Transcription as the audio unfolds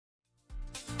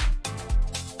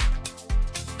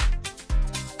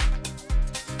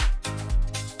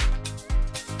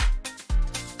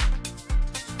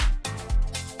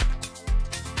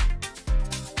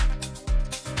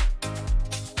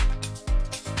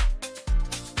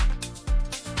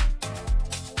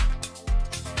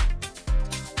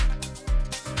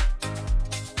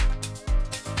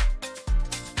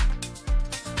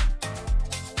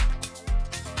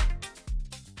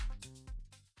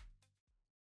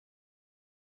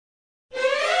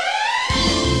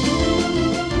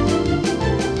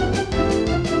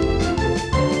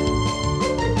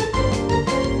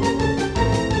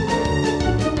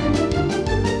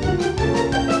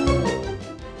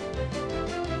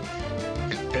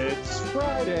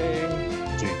Friday.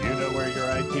 Do you know where your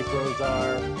IT pros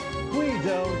are? We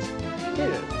don't.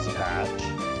 It's Patch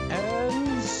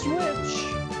and Switch.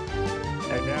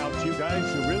 And now two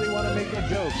guys who really want to make a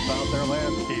joke about their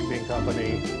landscaping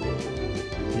company.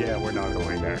 Yeah, we're not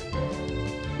going there.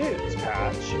 It's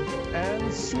Patch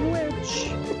and Switch.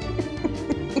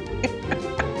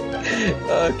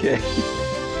 Okay.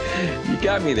 You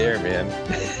got me there, man.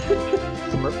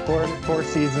 Four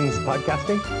seasons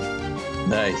podcasting?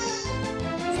 Nice.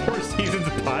 4 seasons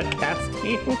of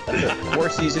podcasting? 4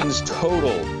 seasons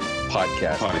total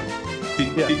podcasting.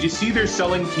 Did you see they're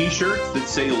selling T-shirts that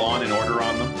say Lawn and Order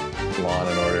on them? Lawn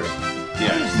and Order.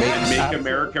 Yeah. Make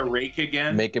America Rake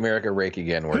Again. Make America Rake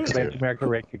Again works too. Make America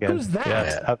Rake Again. Who's that?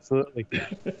 Yes, absolutely.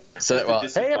 So, well,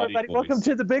 hey everybody, welcome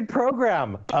to the big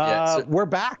program. We're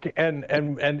back, and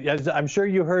as I'm sure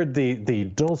you heard the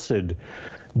dulcet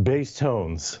bass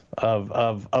tones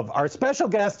of our special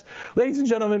guest. Ladies and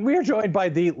gentlemen, we are joined by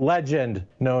the legend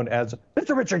known as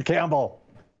Mr. Richard Campbell.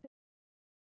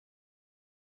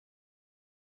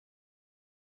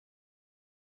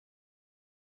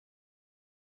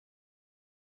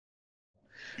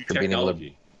 For being able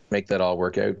to make that all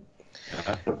work out.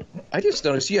 I just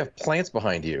noticed you have plants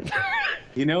behind you.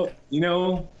 You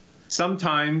know,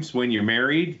 sometimes when you're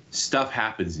married, stuff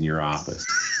happens in your office.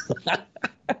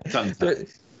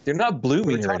 Sometimes. They're not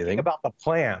blooming We're or talking anything. about the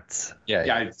plants. Yeah,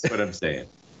 that's what I'm saying.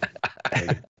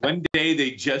 Like, one day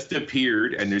they just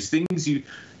appeared, and there's things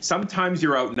sometimes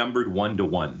you're outnumbered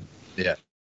 1-to-1. Yeah.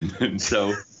 And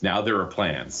so now there are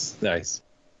plants. Nice.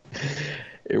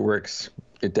 It works.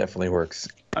 It definitely works.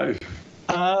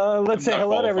 Let's say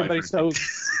hello to everybody. So,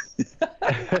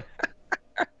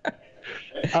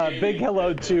 big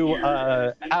hello to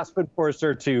Aspen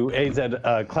Forcer, to AZ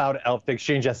Cloud Elf,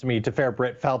 Exchange SME, to Fair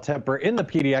Brit, Foul Temper in the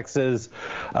PDXs.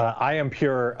 I am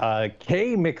pure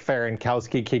K McFerrin,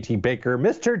 Kowski, KT Baker,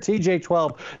 Mr.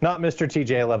 TJ12, not Mr.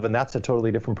 TJ11. That's a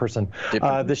totally different person.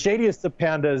 The shadiest of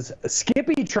pandas,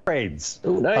 Skippy Trades.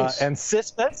 Ooh, nice. And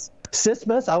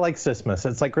Sismus, I like Sismus.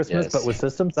 It's like Christmas, Yes. but with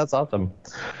systems. That's awesome.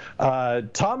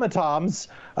 Tomatoms,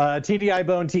 TDI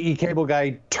Bone, TE Cable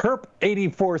Guy, Terp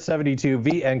 8472,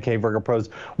 VNK Virgo Pros,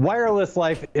 Wireless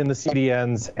Life in the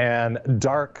CDNs, and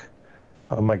Dark.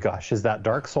 Oh my gosh, is that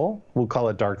Dark Soul? We'll call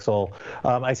it Dark Soul.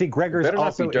 I see Gregor's Better not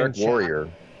also be Dark in Warrior.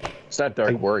 It's not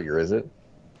Dark Warrior, is it?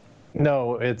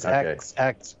 No, it's Okay.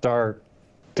 XX Dark.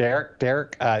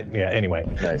 Derek. Anyway,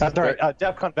 Nice. that's all right.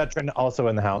 DEF CON veteran also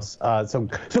in the house. So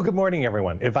good morning,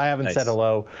 everyone. If I haven't said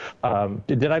hello,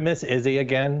 did I miss Izzy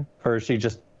again, or is she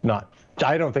just not?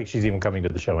 I don't think she's even coming to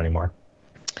the show anymore.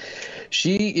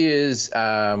 She is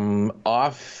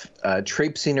off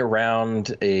traipsing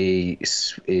around a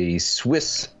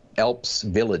Swiss Alps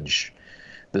village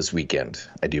this weekend,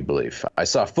 I do believe. I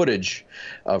saw footage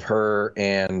of her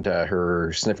and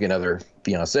her significant other,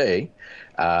 fiance,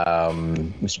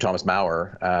 Mr. Thomas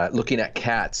Maurer, looking at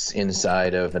cats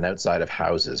inside of and outside of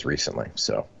houses recently.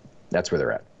 So that's where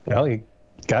they're at. Well, you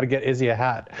got to get Izzy a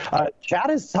hat. Chad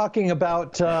is talking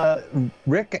about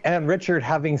Rick and Richard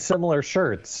having similar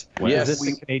shirts. Yes. Is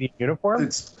this a Canadian uniform?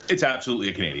 It's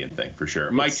absolutely a Canadian thing for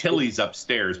sure. My Tilly's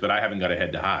upstairs, but I haven't got a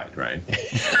head to hide, right?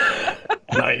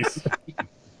 Nice.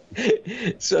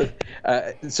 So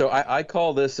I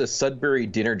call this a Sudbury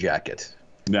dinner jacket.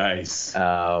 Nice.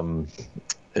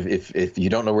 If you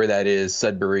don't know where that is,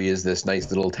 Sudbury is this nice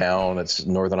little town. It's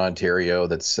northern Ontario.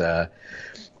 That's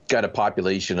got a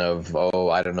population of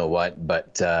I don't know what,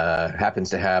 but happens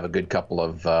to have a good couple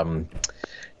of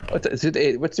what's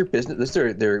their business? This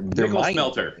their Nickel mine.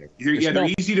 smelter. They're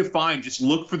easy to find. Just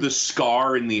look for the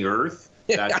scar in the earth.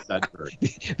 That's Sudbury.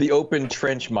 The open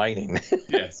trench mining.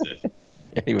 Yes.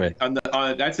 Anyway,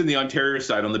 that's in the Ontario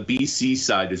side. On the BC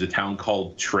side, there's a town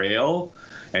called Trail,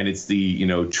 and it's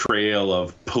the trail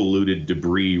of polluted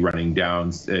debris running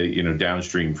down,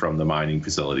 downstream from the mining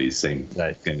facilities. Same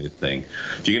kind of thing.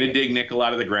 If you're going to dig nickel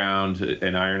out of the ground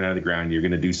and iron out of the ground, you're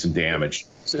going to do some damage.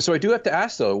 So I do have to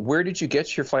ask though, where did you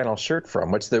get your flannel shirt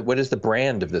from? What is the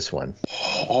brand of this one?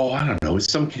 Oh, I don't know. It's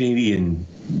some Canadian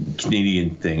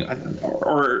thing,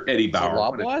 or Eddie Bauer.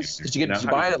 Loblaws? Did you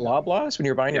buy it at Loblaws when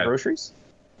you were buying your groceries?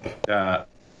 When I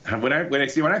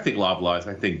think Loblaws,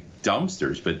 I think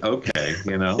dumpsters, but okay,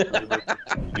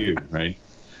 you right?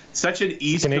 Such an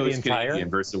East Coast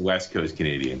Canadian versus a West Coast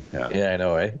Canadian. Yeah, I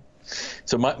know, eh?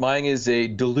 So mine is a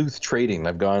Duluth Trading.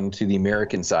 I've gone to the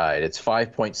American side. It's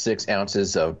 5.6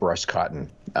 ounces of brushed cotton.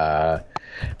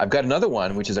 I've got another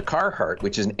one, which is a Carhartt,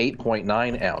 which is an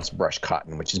 8.9 ounce brushed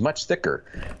cotton, which is much thicker.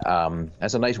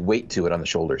 Has a nice weight to it on the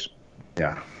shoulders.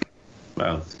 Yeah.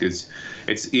 Well, it's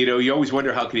you always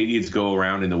wonder how Canadians go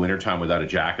around in the wintertime without a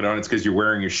jacket on. It's because you're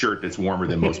wearing a shirt that's warmer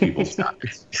than most people's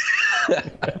jackets.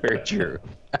 Very true.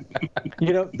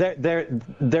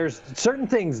 There's certain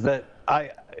things that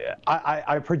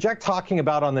I project talking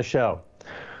about on the show.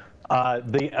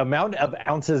 The amount of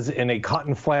ounces in a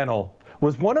cotton flannel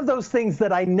was one of those things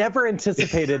that I never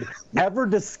anticipated ever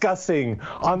discussing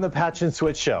on the Patch and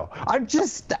Switch show. I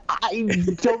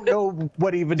don't know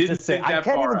what even to say. I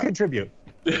can't even contribute.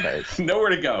 Nice. Nowhere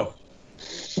to go.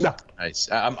 No. Nice.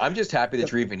 I'm just happy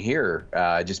that you're even here,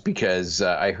 just because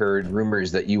I heard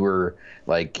rumors that you were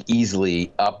like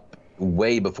easily up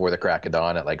way before the crack of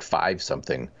dawn at like 5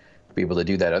 something, to be able to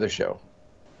do that other show.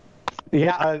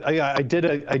 Yeah, I did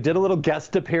a little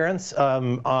guest appearance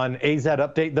on AZ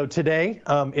Update, though today,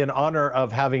 in honor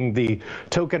of having the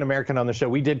token American on the show,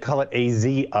 we did call it AZ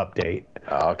Update.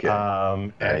 Oh, okay.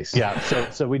 Nice. Yeah,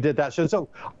 so we did that show. So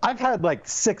I've had like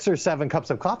 6 or 7 cups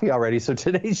of coffee already. So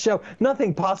today's show,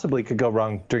 nothing possibly could go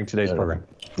wrong during today's program.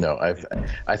 No,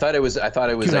 I thought it was. Do like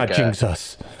not jinx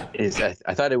us.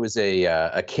 I thought it was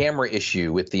a camera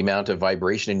issue with the amount of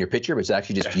vibration in your picture, but it's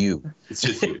actually just you. It's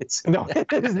just you. No,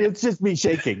 it's just me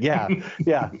shaking. Yeah.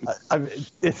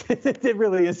 It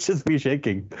really is just me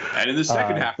shaking. And in the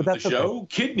second half of the show,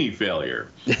 kidney failure.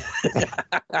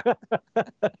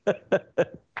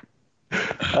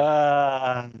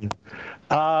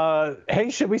 Hey,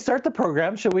 should we start the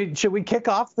program? Should we kick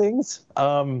off things?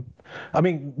 I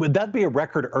mean, would that be a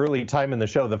record early time in the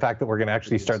show? The fact that we're going to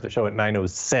actually start the show at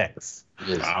 9:06,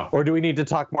 Wow. or do we need to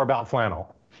talk more about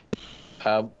flannel?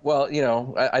 Well,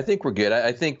 I think we're good.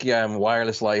 I think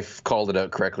Wireless Life called it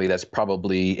out correctly. That's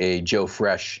probably a Joe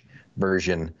Fresh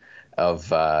version of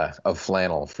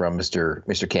flannel from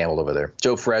Mr. Campbell over there.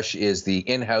 Joe Fresh is the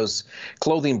in-house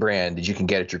clothing brand that you can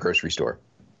get at your grocery store.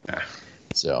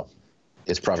 So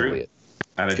it's probably it.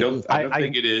 And I don't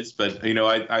think it is, but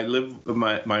I live.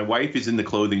 My wife is in the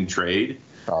clothing trade.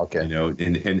 Oh, okay.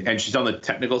 And she's on the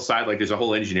technical side. Like there's a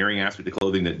whole engineering aspect of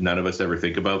clothing that none of us ever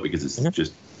think about because it's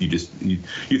just you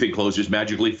think clothes just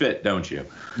magically fit, don't you?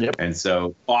 Yep. And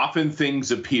so often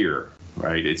things appear,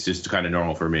 right? It's just kind of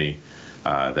normal for me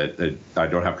that I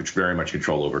don't have very much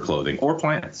control over clothing or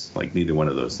plants. Like neither one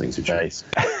of those things are true. Nice.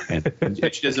 and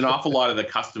she does an awful lot of the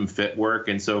custom fit work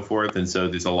and so forth. And so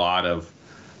there's a lot of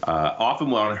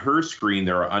often on her screen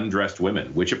there are undressed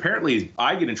women, which apparently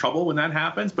I get in trouble when that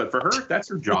happens, but for her that's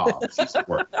her job. She's at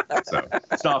work, so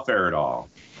it's not fair at all.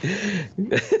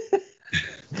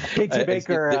 KT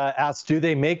Baker asked, "Do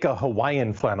they make a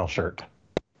Hawaiian flannel shirt?"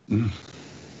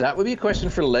 That would be a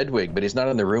question for Ledwig, but he's not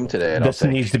in the room today. This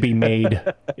needs to be made.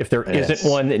 If there isn't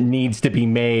one, it needs to be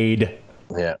made.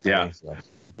 Yeah.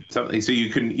 Something so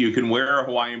you can wear a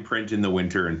Hawaiian print in the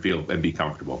winter and be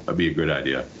comfortable. That'd be a good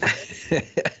idea.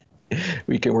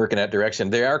 We can work in that direction.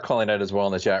 They are calling out as well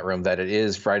in the chat room that it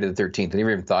is Friday the 13th. I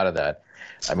never even thought of that.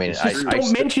 I mean,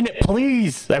 don't mention it,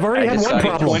 please. I've already had one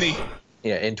problem.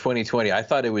 In 2020, I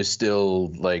thought it was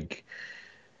still like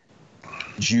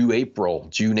June, April.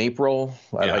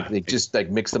 Yeah. They just like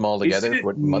mix them all together. Isn't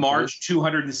it March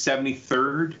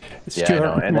 273rd? It's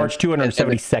March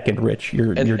 272nd, Rich.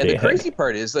 Your day. And the crazy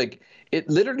part is like it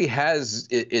literally has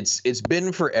it's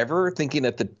been forever thinking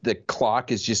that the clock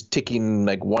is just ticking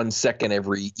like 1 second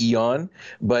every eon,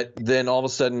 but then all of a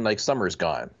sudden like summer's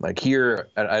gone. Like here,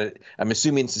 I'm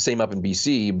assuming it's the same up in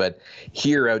BC, but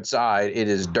here outside it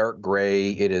is dark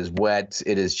gray, it is wet,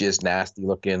 it is just nasty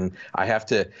looking. I have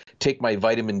to take my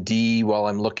vitamin D while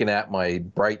I'm looking at my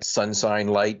bright sunshine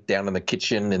light down in the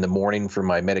kitchen in the morning for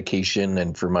my medication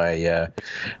and for my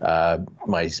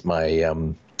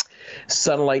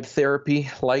sunlight therapy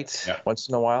light once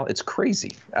in a while. It's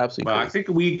crazy, absolutely. Well, crazy. I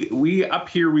think we up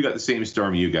here we got the same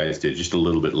storm you guys did, just a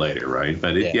little bit later, right?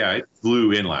 But it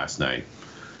flew in last night.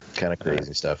 Kind of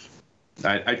crazy stuff.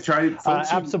 I tried.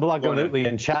 Absolutely.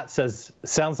 In chat says,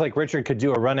 sounds like Richard could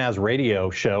do a Run As radio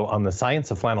show on the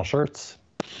science of flannel shirts.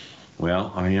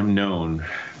 Well, I am known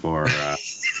for.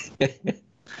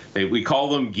 We call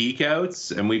them geek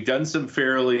outs, and we've done some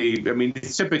fairly. I mean,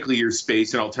 typically your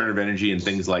space and alternative energy and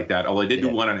things like that. Although I did do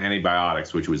one on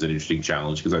antibiotics, which was an interesting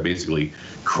challenge because I basically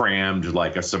crammed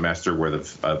like a semester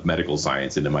worth of medical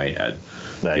science into my head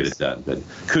to get it done. But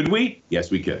could we?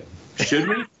 Yes, we could. Should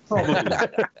we? Probably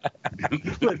not.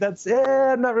 But that's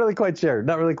I'm not really quite sure.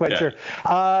 Sure.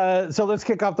 So let's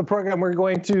kick off the program. We're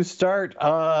going to start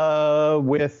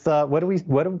with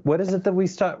what is it that we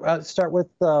start with?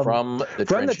 From the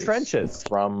trenches.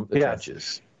 From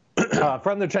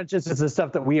the trenches is the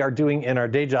stuff that we are doing in our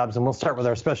day jobs, and we'll start with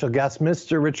our special guest,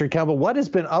 Mr. Richard Campbell. What has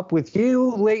been up with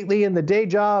you lately in the day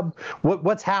job?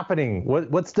 What's happening?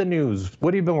 What's the news?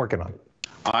 What have you been working on?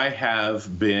 I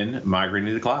have been migrating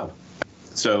to the cloud.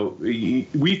 So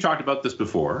we've talked about this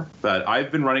before, but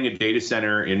I've been running a data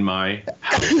center in my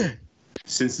house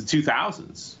since the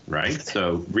 2000s, right?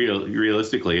 So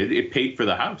realistically, it paid for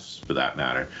the house, for that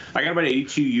matter. I got about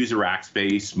 82 user rack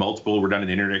space, multiple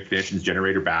redundant internet connections,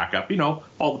 generator backup,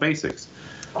 all the basics.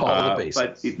 All the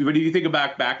basics. But if you think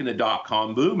about back in the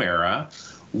 .com boom era,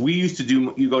 we used to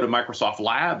you go to Microsoft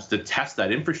Labs to test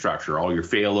that infrastructure, all your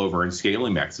failover and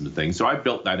scaling mechanisms and things. So I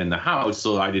built that in the house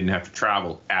so I didn't have to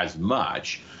travel as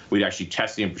much. We'd actually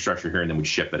test the infrastructure here and then we'd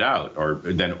ship it out, or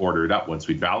then order it up once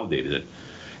we'd validated it.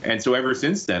 And so ever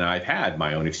since then, I've had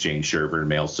my own Exchange server and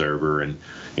mail server and,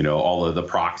 all of the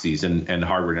proxies and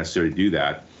hardware necessary to do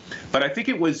that. But I think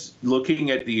it was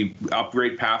looking at the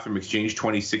upgrade path from Exchange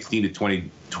 2016 to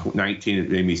 2019,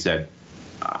 it made me said,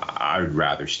 I'd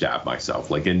rather stab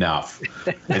myself, like enough.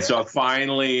 And so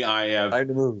finally I have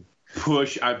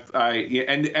pushed, and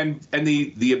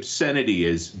the obscenity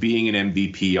is being an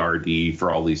MVP RD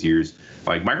for all these years.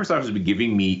 Like Microsoft has been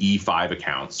giving me E5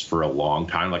 accounts for a long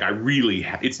time. Like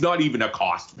it's not even a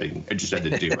cost thing. I just had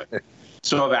to do it.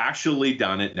 So I've actually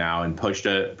done it now and pushed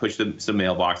some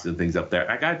mailboxes and things up there.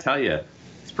 I gotta tell you,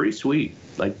 it's pretty sweet.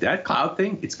 Like that cloud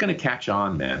thing, it's gonna catch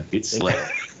on, man. It's slick.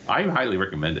 I highly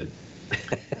recommend it.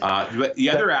 But the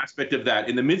other aspect of that,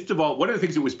 in the midst of one of the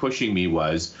things that was pushing me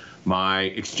was my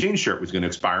Exchange shirt was going to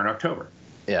expire in October.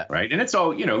 Yeah. Right. And it's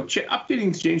all, updating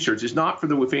Exchange shirts is not for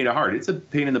the faint of heart. It's a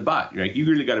pain in the butt. Right? You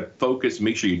really got to focus,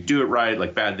 make sure you do it right.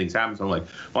 Like bad things happen. So I'm like,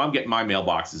 well, I'm getting my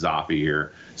mailboxes off of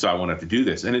here, so I won't have to do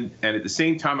this. And at the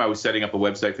same time, I was setting up a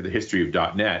website for the history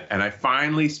of .NET, and I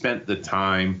finally spent the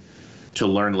time to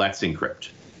learn Let's Encrypt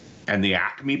and the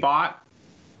Acme bot,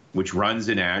 which runs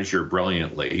in Azure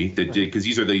brilliantly, because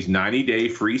these are these 90-day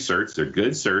free certs. They're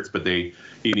good certs, but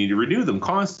you need to renew them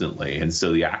constantly. And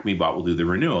so the Acme bot will do the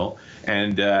renewal,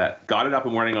 and got it up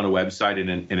and running on a website in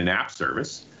an app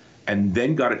service, and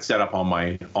then got it set up on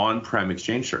my on-prem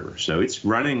Exchange server. So it's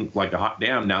running like a hot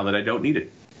damn now that I don't need it.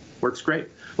 Works great.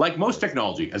 Like most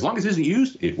technology, as long as it isn't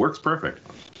used, it works perfect.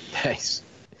 Nice.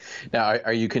 Now,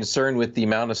 are you concerned with the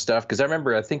amount of stuff? Because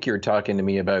I think you were talking to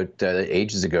me about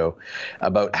ages ago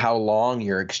about how long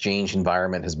your Exchange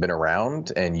environment has been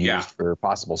around and used for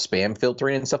possible spam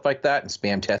filtering and stuff like that, and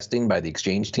spam testing by the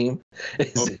Exchange team.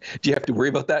 Do you have to worry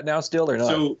about that now still or not?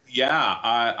 So,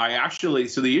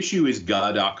 so the issue is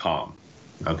ga.com.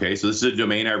 Okay, so this is a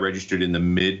domain I registered in the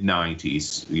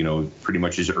mid-90s, pretty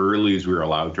much as early as we were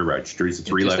allowed to register. It's a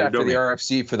three-letter domain. Just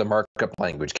after the RFC for the markup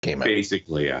language came out.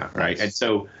 Basically, yeah, right. Nice. And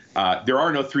so there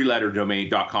are no three-letter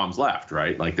domain.coms left,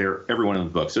 right? Like they're everyone in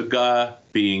the book. So ga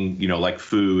being, like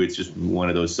foo, it's just one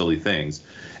of those silly things.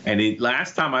 And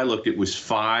last time I looked, it was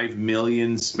 5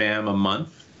 million spam a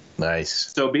month.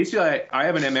 Nice. So basically, I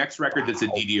have an MX record that's a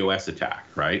DDoS attack,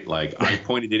 right? Like I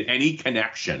pointed at any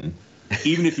connection.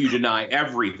 Even if you deny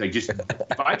everything,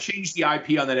 if I change the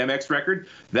IP on that MX record,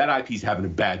 that IP's having a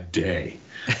bad day.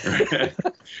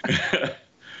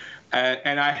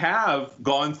 And I have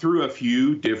gone through a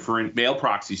few different mail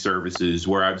proxy services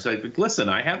where I was like, listen,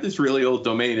 I have this really old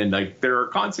domain and there are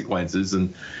consequences.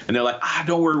 And they're like,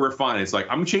 don't worry, we're fine. It's like,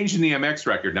 I'm changing the MX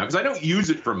record now because I don't use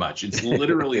it for much. It's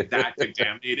literally that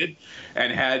contaminated.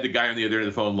 And had the guy on the other end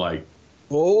of the phone like,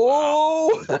 whoa.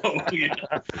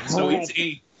 So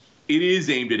it is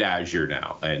aimed at Azure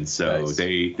now, and so nice.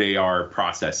 they are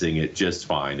processing it just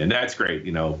fine, and that's great.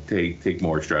 Take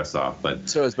more stress off. But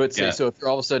so I was about to say, so if you're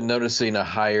all of a sudden noticing a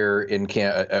higher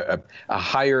a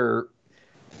higher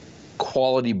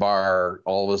quality bar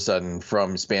all of a sudden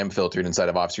from spam filtered inside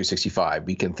of Office 365,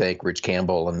 we can thank Rich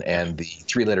Campbell and the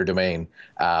three-letter domain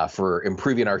for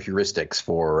improving our heuristics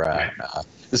for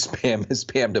the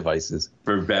spam devices.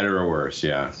 For better or worse,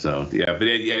 yeah. So but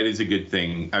it is a good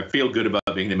thing. I feel good about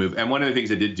being able to move. And one of the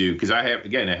things I did do, because I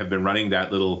have been running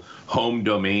that little home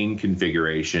domain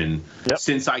configuration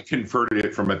since I converted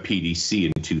it from a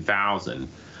PDC in 2000.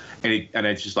 And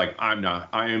it's just like I am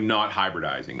not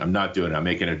hybridizing. I'm not doing it. I'm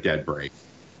making a dead break.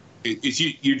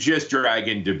 You're just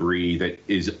dragging debris that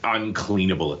is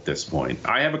uncleanable at this point.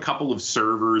 I have a couple of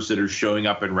servers that are showing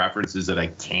up in references that I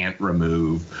can't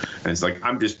remove, and it's like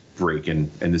I'm just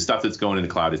breaking. And the stuff that's going in the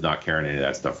cloud is not carrying any of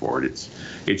that stuff forward.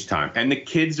 It's time. And the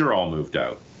kids are all moved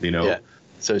out. Yeah.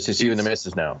 So it's just you and the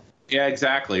missus now. Yeah,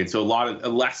 exactly. And so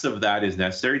less of that is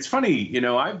necessary. It's funny,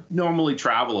 I normally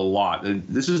travel a lot. And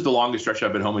this is the longest stretch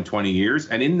I've been home in 20 years.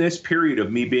 And in this period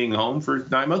of me being home for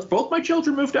 9 months, both my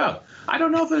children moved out. I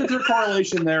don't know if there's a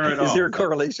correlation there at all. Is there a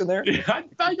correlation there? I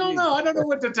don't know. I don't know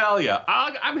what to tell you.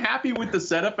 I'm happy with the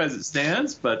setup as it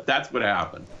stands, but that's what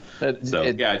happened.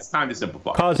 It's time to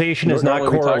simplify. Causation is not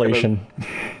correlation.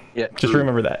 Just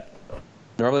remember that.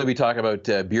 Normally we talk about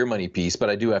beer money piece, but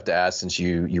I do have to ask, since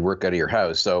you work out of your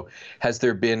house. So has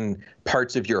there been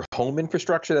parts of your home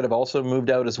infrastructure that have also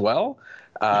moved out as well?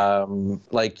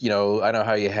 Like, I know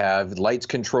how you have lights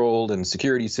controlled and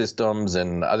security systems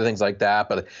and other things like that,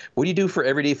 but what do you do for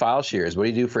everyday file shares? What do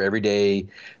you do for everyday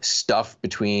stuff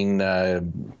between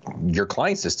your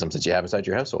client systems that you have inside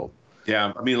your household?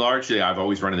 Yeah, I mean, largely I've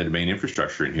always run the domain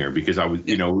infrastructure in here because I was,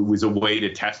 it was a way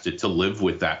to test it, to live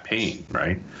with that pain,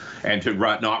 right? And to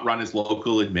not run as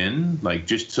local admin, like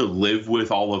just to live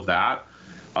with all of that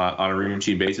on a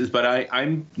routine basis. But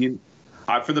I'm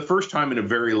for the first time in a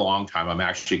very long time, I'm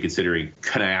actually considering,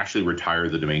 can I actually retire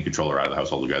the domain controller out of the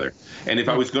house altogether? And if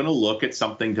I was going to look at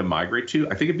something to migrate to, I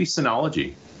think it'd be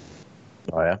Synology.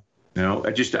 Oh, yeah.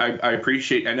 I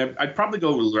appreciate, and I'd probably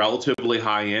go relatively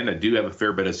high end. I do have a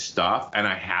fair bit of stuff, and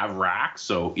I have racks,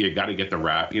 so you got to get the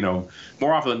rack.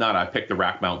 More often than not, I pick the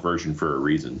rack mount version for a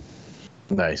reason.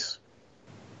 Nice.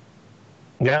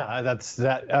 Yeah, that's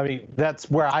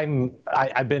where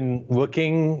I've been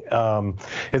looking.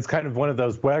 It's kind of one of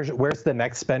those, where's the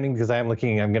next spending? Because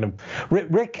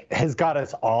Rick has got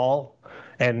us all,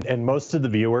 and most of the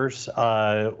viewers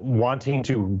wanting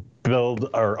to build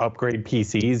or upgrade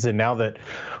PCs, and now that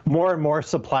more and more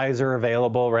supplies are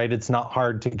available, right? It's not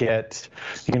hard to get,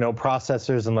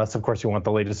 processors, unless of course you want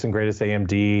the latest and greatest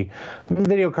AMD.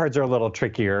 Video cards are a little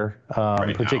trickier,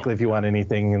 particularly if you want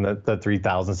anything in the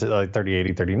 3000s, like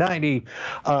 3080, 3090.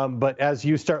 But as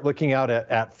you start looking out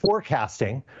at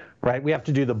forecasting, right? We have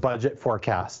to do the budget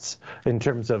forecasts in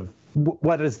terms of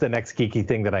what is the next geeky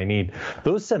thing that I need.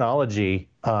 Those Synology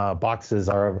boxes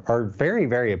are very,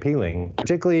 very appealing,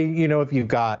 particularly, if you've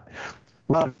got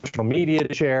a lot of media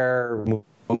to share,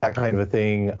 that kind of a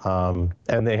thing,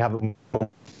 and they have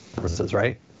services,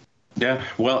 right? Yeah,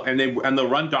 well, and they'll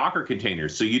run Docker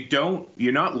containers, so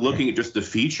you're not looking at just the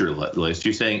feature list.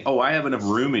 You're saying, oh, I have enough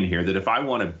room in here that if I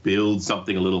want to build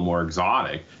something a little more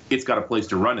exotic, it's got a place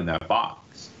to run in that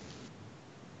box.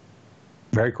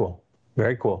 Very cool.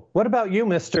 Very cool. What about you,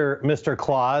 Mr.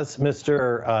 Claus,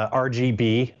 Mr.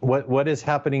 RGB? What is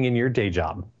happening in your day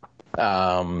job?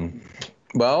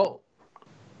 Well,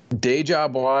 day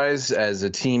job wise, as a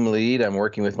team lead, I'm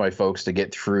working with my folks to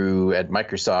get through at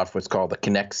Microsoft what's called the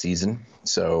Connect season.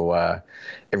 So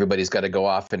everybody's got to go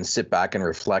off and sit back and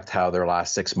reflect how their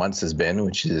last 6 months has been,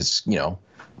 which is,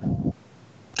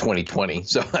 2020.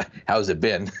 So how's it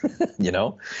been?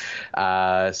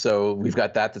 So we've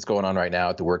got that's going on right now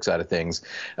at the work side of things.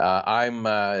 I'm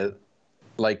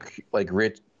like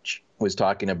Rich was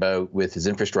talking about with his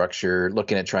infrastructure,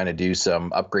 looking at trying to do some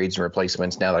upgrades and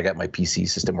replacements now that I got my PC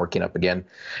system working up again.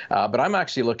 But I'm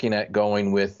actually looking at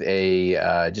going with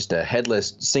just a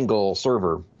headless single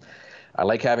server. I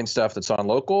like having stuff that's on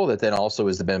local that then also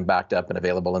has been backed up and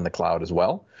available in the cloud as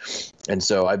well. And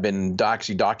so I've been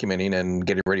actually documenting and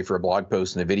getting ready for a blog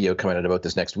post and a video coming out about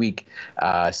this next week,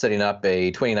 setting up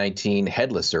a 2019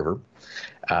 headless server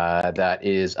that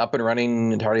is up and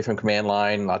running entirely from command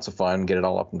line. Lots of fun, get it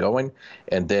all up and going.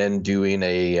 And then doing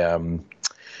a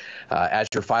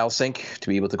Azure file sync to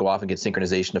be able to go off and get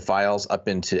synchronization of files up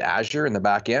into Azure in the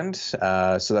back end,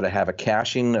 so that I have a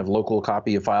caching of local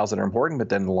copy of files that are important, but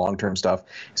then the long-term stuff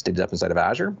stays up inside of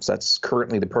Azure. So that's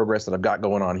currently the progress that I've got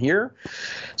going on here.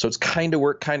 So it's kind of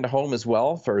work, kind of home as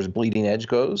well, as far as bleeding edge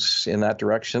goes in that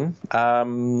direction.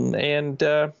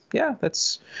 Yeah,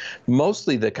 that's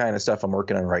mostly the kind of stuff I'm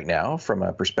working on right now from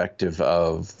a perspective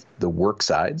of the work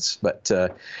sides. But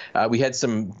we had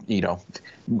some,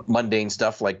 mundane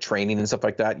stuff like training and stuff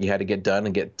like that you had to get done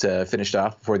and get finished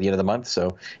off before the end of the month.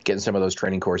 So getting some of those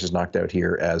training courses knocked out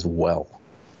here as well.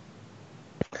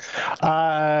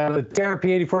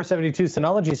 Therapy 8472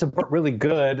 Synology support really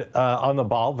good, on the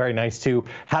ball, very nice too.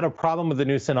 Had a problem with the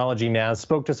new Synology NAS,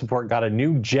 spoke to support, got a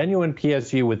new genuine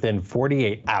PSU within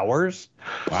 48 hours.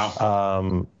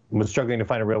 Wow. Was struggling to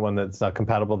find a real one that's not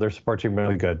compatible. Their support team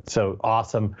really good, so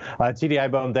awesome. TDI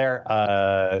Bone there,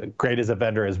 great as a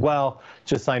vendor as well.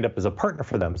 Just signed up as a partner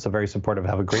for them, so very supportive.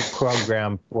 Have a great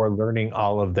program for learning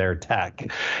all of their tech.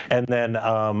 And then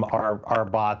our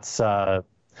bots.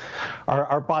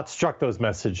 Our bot struck those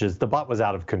messages. The bot was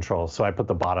out of control, so I put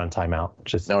the bot on timeout.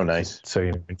 Nice. So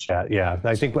you can chat. Yeah,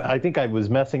 I think I was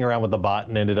messing around with the bot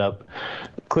and ended up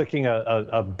clicking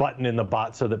a button in the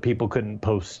bot so that people couldn't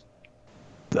post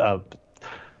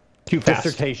too fast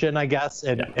dissertation, I guess,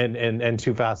 and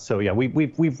too fast. So yeah, we've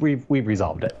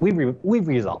resolved it. We've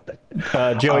resolved it.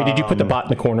 Joey, did you put the bot in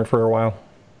the corner for a while?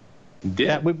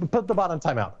 Yeah, we put the bot on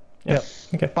timeout. Yeah.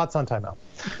 Okay. Bot's on timeout.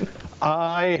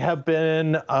 I have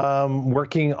been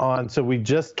working on, so we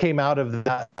just came out of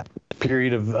that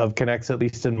period of Connects, at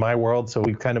least in my world, so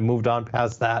we've kind of moved on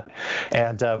past that.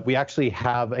 And we actually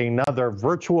have another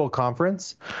virtual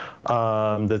conference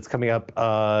that's coming up.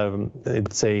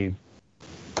 It's a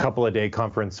couple of day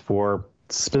conference for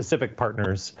specific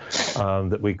partners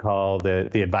that we call the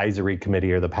advisory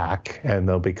committee or the PAC, and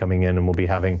they'll be coming in and we'll be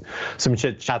having some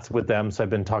chats with them. So I've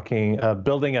been talking,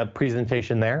 building a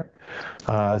presentation there.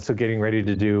 So getting ready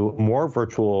to do more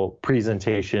virtual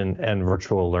presentation and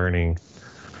virtual learning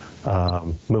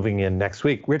moving in next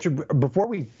week. Richard, before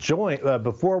we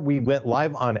went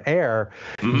live on air,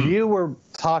 you were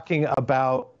talking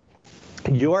about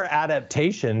your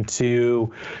adaptation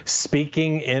to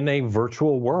speaking in a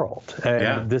virtual world.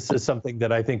 And this is something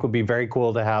that I think would be very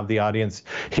cool to have the audience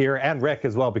hear, and Rick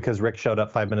as well, because Rick showed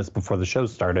up 5 minutes before the show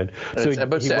started. So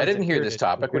I didn't hear this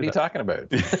topic. What are you talking about?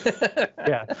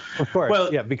 Yeah, of course.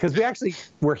 Well, yeah, because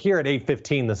we're here at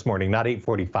 8:15 this morning, not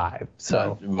 8:45.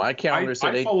 So my calendar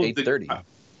said 8:30.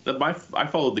 I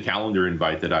followed the calendar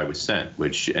invite that I was sent,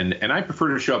 and I prefer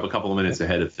to show up a couple of minutes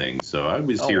ahead of things. So I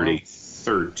was here at 8:13.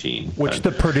 Which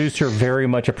the producer very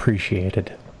much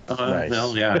appreciated. Nice.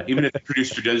 Well, yeah. Even if the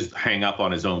producer does hang up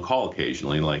on his own call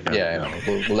occasionally, like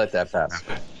we'll let that pass.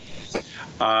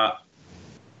 I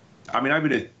mean, I've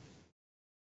been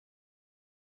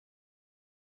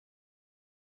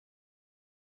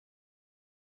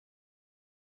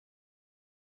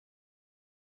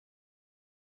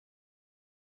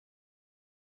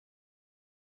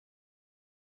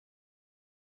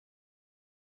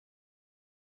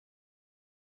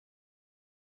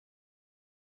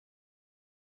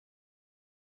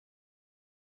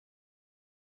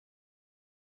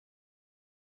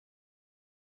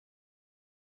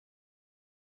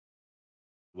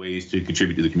ways to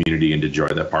contribute to the community and to enjoy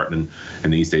that part. And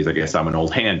these days, I guess I'm an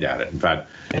old hand at it. In fact,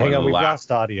 hang on, we've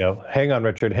lost audio. Hang on,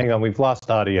 Richard. Hang on, we've lost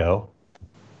audio.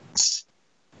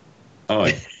 Oh,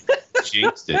 I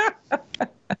jinxed it.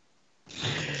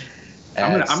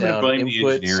 I'm gonna blame the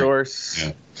engineering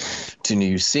source to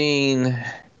new scene.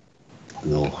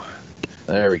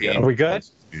 There we go. Are we good?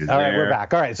 All right, we're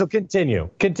back. All right, so continue.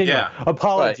 Yeah.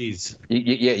 Apologies.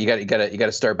 You got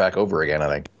to start back over again, I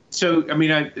think. So, I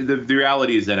mean, the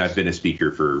reality is that I've been a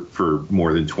speaker for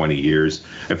more than 20 years.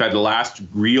 In fact, the last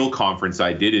real conference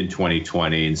I did in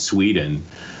 2020 in Sweden,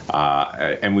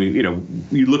 and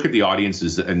you look at the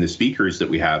audiences and the speakers that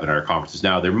we have in our conferences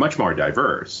now, they're much more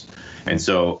diverse. And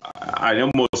so I know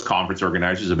most conference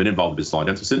organizers have been involved in this long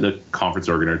time. So sitting in the conference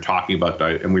organizer talking about,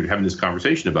 and we're having this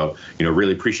conversation about,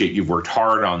 really appreciate you've worked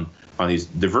hard on these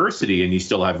diversity and you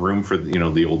still have room for,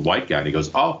 the old white guy. And he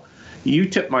goes, oh, you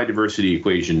tip my diversity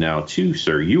equation now too,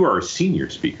 sir. You are a senior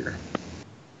speaker.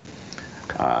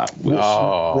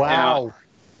 Wow.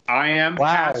 I am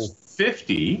past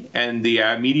 50, and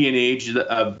the median age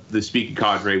of the speaking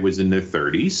cadre was in their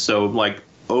 30s. So I'm like,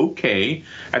 okay.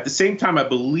 At the same time, I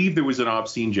believe there was an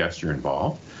obscene gesture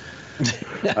involved.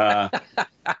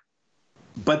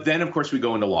 But then, of course, we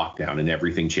go into lockdown and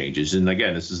everything changes. And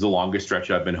again, this is the longest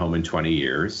stretch I've been home in 20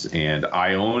 years. And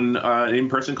I own an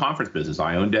in-person conference business.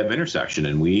 I own Dev Intersection.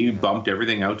 And we bumped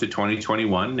everything out to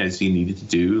 2021 as he needed to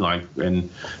do. And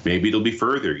maybe it'll be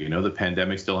further. The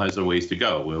pandemic still has a ways to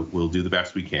go. We'll do the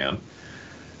best we can.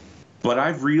 But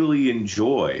I've really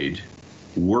enjoyed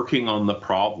working on the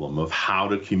problem of how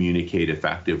to communicate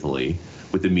effectively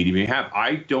with the medium we have.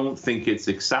 I don't think it's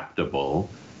acceptable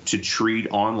to treat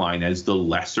online as the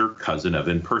lesser cousin of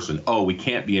in-person. Oh, we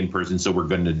can't be in person, so we're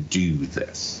going to do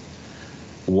this.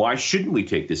 Why shouldn't we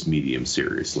take this medium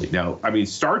seriously? Now, I mean, it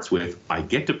starts with, I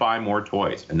get to buy more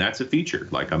toys, and that's a feature.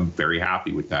 Like, I'm very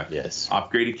happy with that. Yes.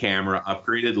 Upgraded camera,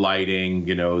 upgraded lighting,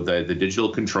 the digital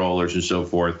controllers and so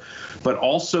forth, but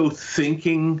also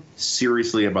thinking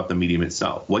seriously about the medium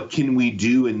itself. What can we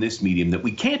do in this medium that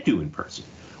we can't do in person?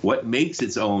 What makes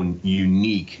its own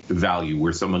unique value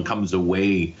where someone comes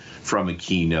away from a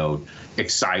keynote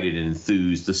excited and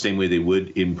enthused the same way they would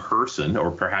in person,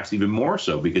 or perhaps even more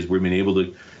so because we've been able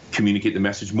to communicate the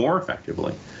message more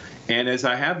effectively. And as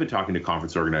I have been talking to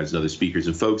conference organizers and other speakers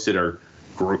and folks that are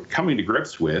coming to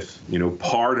grips with,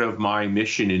 part of my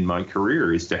mission in my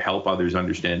career is to help others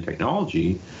understand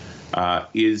technology,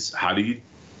 is how do you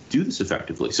do this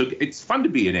effectively. So it's fun to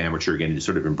be an amateur again and to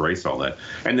sort of embrace all that.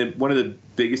 And then one of the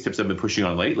biggest tips I've been pushing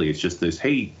on lately is just this,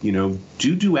 hey,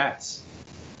 do duets.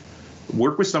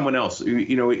 Work with someone else.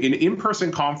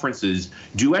 In-person conferences,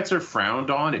 duets are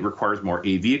frowned on. It requires more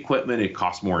AV equipment. It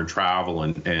costs more in travel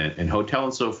and hotel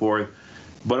and so forth.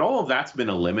 But all of that's been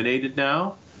eliminated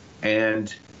now.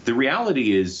 And the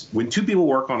reality is when two people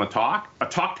work on a talk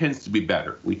tends to be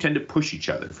better. We tend to push each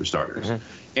other, for starters. Mm-hmm.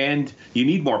 And you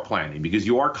need more planning because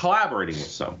you are collaborating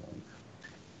with someone.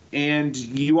 And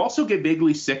you also get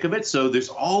vaguely sick of it, so there's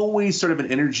always sort of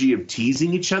an energy of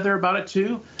teasing each other about it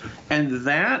too. And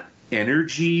that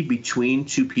energy between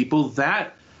two people,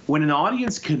 that when an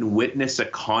audience can witness a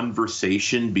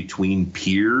conversation between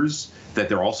peers that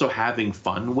they're also having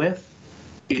fun with,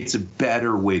 it's a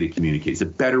better way to communicate. It's a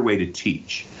better way to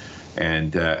teach.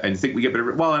 And I think we get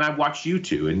better. Well, and I've watched you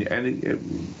two, and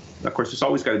of course, there's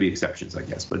always got to be exceptions, I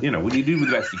guess. But, when you do the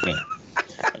best you can.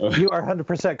 You are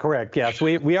 100% correct. Yes,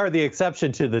 we are the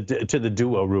exception to the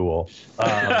duo rule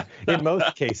in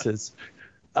most cases.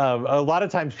 A lot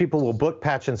of times people will book,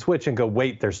 patch, and switch and go,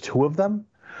 wait, there's two of them.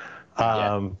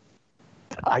 It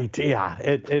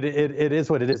is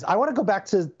what it is. I want to go back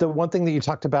to the one thing that you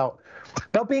talked about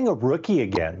being a rookie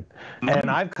again. Mm-hmm. And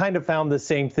I've kind of found the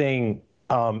same thing.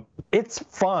 It's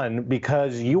fun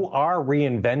because you are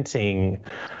reinventing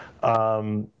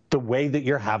the way that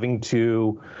you're having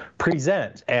to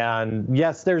present. And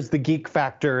yes, there's the geek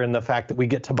factor and the fact that we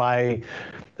get to buy.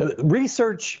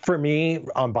 Research for me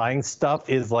on buying stuff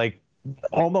is like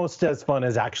almost as fun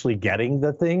as actually getting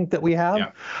the thing that we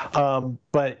have. Yeah.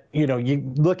 But you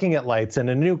looking at lights and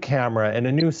a new camera and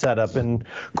a new setup and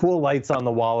cool lights on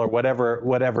the wall or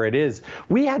whatever it is,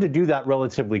 we had to do that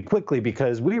relatively quickly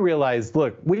because we realized,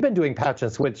 look, we've been doing patch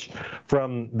and switch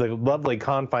from the lovely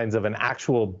confines of an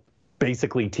actual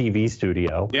basically TV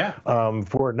studio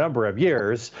for a number of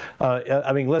years.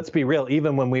 I mean, let's be real,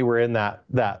 even when we were in that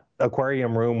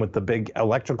aquarium room with the big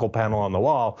electrical panel on the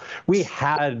wall, we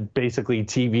had basically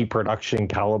TV production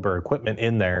caliber equipment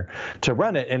in there to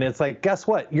run it. And it's like, guess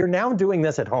what? You're now doing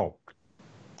this at home.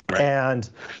 Right. And,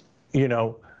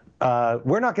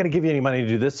 we're not going to give you any money to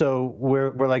do this. So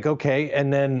we're like, okay.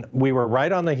 And then we were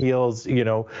right on the heels.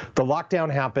 The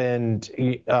lockdown happened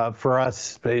for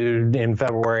us in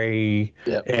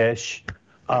February-ish.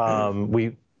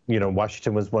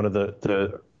 Washington was one of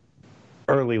the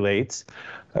early lates,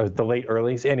 or the late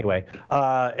earlies. Anyway,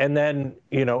 and then,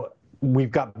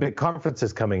 we've got big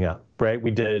conferences coming up, right?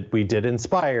 We did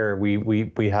Inspire. We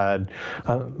had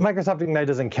Microsoft Ignite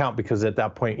doesn't count because at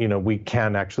that point, we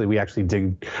actually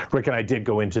did. Rick and I did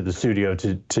go into the studio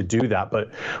to do that,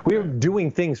 but we were doing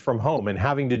things from home and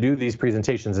having to do these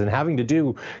presentations and having to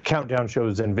do countdown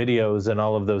shows and videos and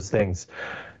all of those things.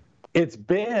 It's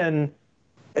been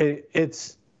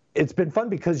fun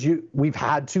because we've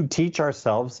had to teach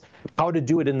ourselves how to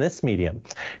do it in this medium.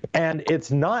 And it's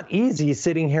not easy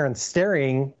sitting here and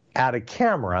staring at a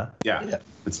camera. Yeah,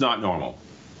 it's not normal.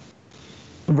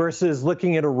 Versus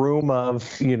looking at a room of,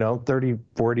 30,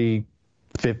 40,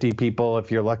 50 people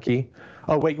if you're lucky.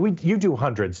 Oh, wait, you do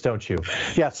hundreds, don't you?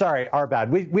 Yeah, sorry, our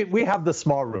bad. We have the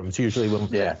small rooms usually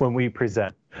when we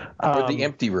present. Or the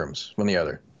empty rooms when the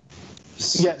other.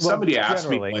 Yeah, somebody asked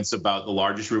me once about the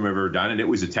largest room I've ever done, and it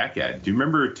was a Tech Ed. Do you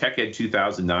remember Tech Ed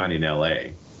 2009 in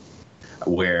LA,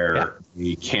 where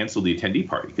we canceled the attendee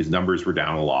party because numbers were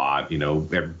down a lot,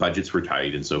 budgets were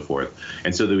tight and so forth.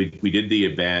 And so we did the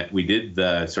event, we did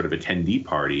the sort of attendee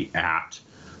party at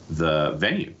the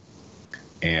venue.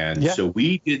 And so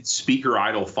we did Speaker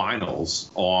Idol finals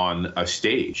on a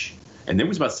stage, and there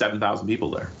was about 7,000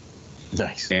 people there.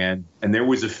 Nice. And there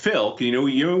was a fill.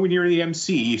 When you're the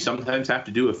MC, you sometimes have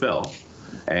to do a fill.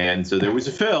 And so there was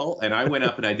a fill, and I went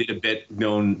up and I did a bit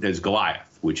known as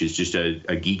Goliath, which is just a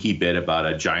geeky bit about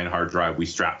a giant hard drive we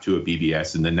strapped to a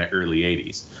BBS in the early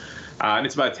 80s. And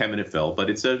it's about a 10-minute fill, but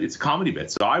it's a comedy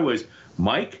bit. So I was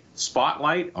mic,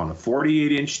 spotlight on a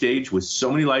 48-inch stage with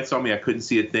so many lights on me I couldn't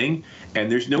see a thing,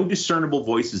 and there's no discernible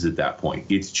voices at that point.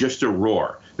 It's just a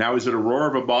roar. Now, is it a roar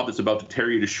of a mob that's about to tear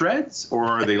you to shreds, or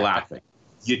are they laughing?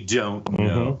 You don't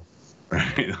know.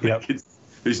 Mm-hmm. Right?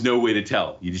 There's no way to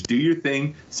tell. You just do your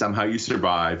thing. Somehow you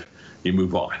survive. You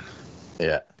move on.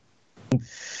 Yeah.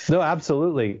 No,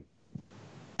 absolutely.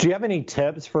 Do you have any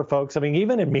tips for folks? I mean,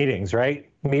 even in meetings, right?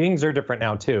 Meetings are different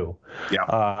now too.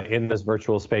 Yeah. In this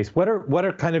virtual space, what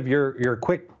are kind of your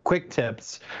quick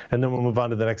tips, and then we'll move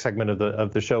on to the next segment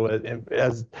of the show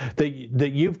as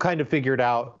that you've kind of figured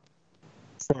out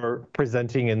for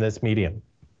presenting in this medium?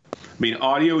 I mean,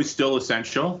 audio is still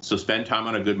essential, so spend time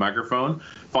on a good microphone.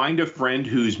 Find a friend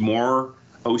who's more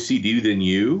OCD than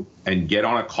you and get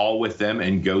on a call with them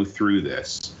and go through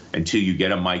this until you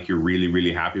get a mic you're really,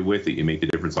 really happy with that you make the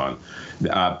difference on.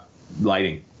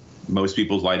 Lighting. Most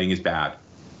people's lighting is bad.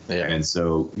 Yeah. And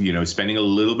so, spending a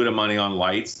little bit of money on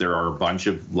lights, there are a bunch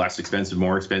of less expensive,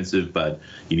 more expensive, but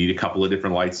you need a couple of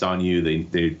different lights on you.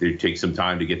 They take some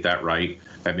time to get that right.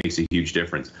 That makes a huge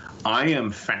difference. I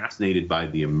am fascinated by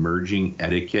the emerging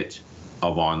etiquette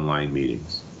of online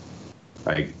meetings.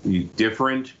 Like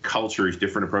different cultures,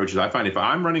 different approaches. I find if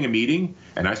I'm running a meeting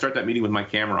and I start that meeting with my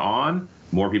camera on,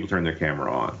 more people turn their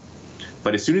camera on.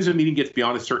 But as soon as a meeting gets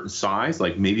beyond a certain size,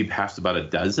 like maybe past about a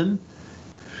dozen,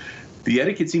 the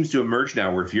etiquette seems to emerge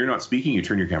now where if you're not speaking, you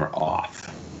turn your camera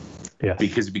off. Yes.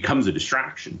 Because it becomes a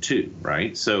distraction too,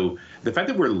 right? So the fact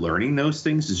that we're learning those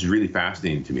things is really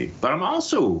fascinating to me. But I'm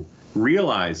also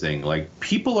realizing like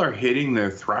people are hitting their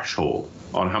threshold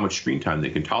on how much screen time they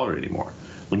can tolerate anymore.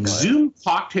 Like Zoom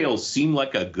cocktails seem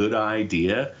like a good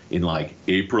idea in like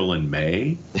April and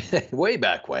May. Way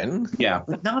back when. Yeah,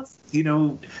 but not,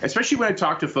 especially when I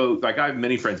talk to folks, like I have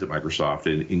many friends at Microsoft,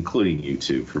 and including you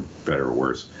two, for better or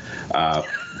worse. But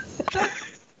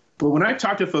when I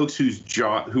talk to folks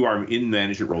who are in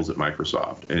management roles at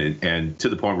Microsoft, and to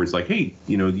the point where it's like, hey,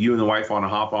 you and the wife want to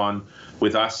hop on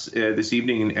with us this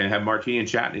evening and have martini and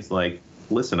chat, and it's like,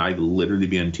 listen, I'd literally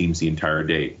be on Teams the entire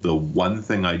day. The one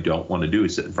thing I don't want to do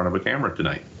is sit in front of a camera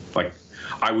tonight. Like,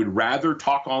 I would rather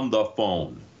talk on the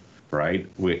phone, right,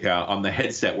 on the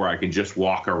headset where I can just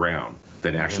walk around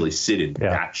than actually sit in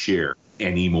that chair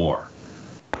anymore.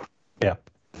 Yeah.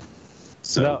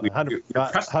 So no,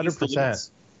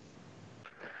 100%.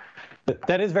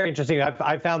 That is very interesting.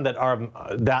 I found that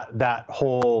that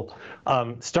whole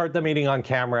start the meeting on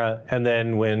camera, and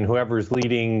then when whoever's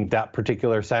leading that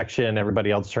particular section, everybody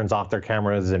else turns off their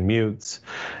cameras and mutes,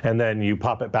 and then you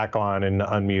pop it back on and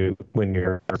unmute when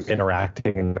you're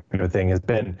interacting.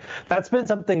 That's been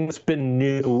something that's been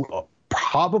new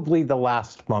probably the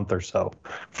last month or so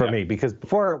for me, because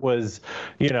before it was,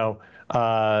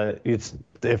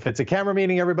 if it's a camera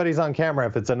meeting, everybody's on camera.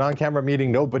 If it's a non-camera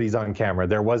meeting, nobody's on camera.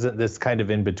 There wasn't this kind of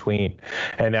in between.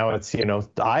 And now it's,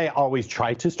 I always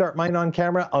try to start mine on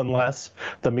camera unless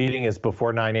the meeting is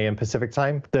before 9 a.m. Pacific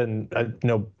time. Then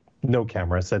no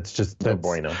cameras. That's no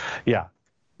bueno. Yeah,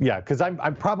 because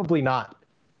I'm probably not.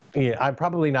 Yeah, I'm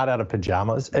probably not out of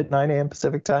pajamas at 9 a.m.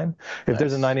 Pacific time if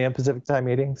there's a 9 a.m. Pacific time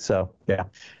meeting. So yeah.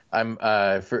 I'm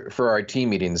for our team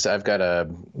meetings, I've got a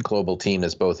global team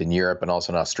that's both in Europe and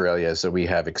also in Australia. So we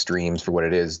have extremes for what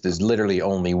it is. There's literally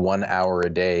only 1 hour a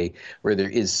day where there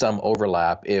is some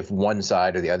overlap if one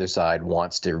side or the other side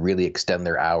wants to really extend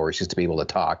their hours just to be able to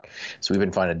talk. So we've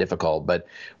been finding it difficult. But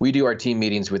we do our team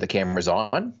meetings with the cameras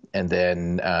on, and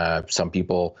then some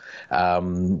people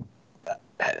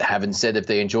haven't said if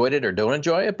they enjoyed it or don't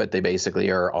enjoy it, but they basically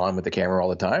are on with the camera all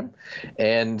the time.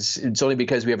 And it's only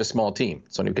because we have a small team.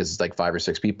 It's only because it's like 5 or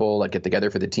 6 people that get together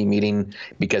for the team meeting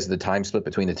because of the time split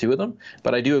between the two of them.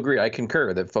 But I do agree, I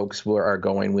concur that folks are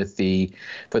going with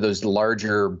for those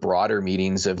larger, broader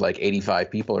meetings of like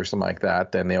 85 people or something like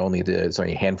that, then it's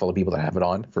only a handful of people that have it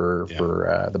on for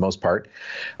the most part.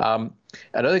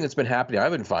 Another thing that's been happening,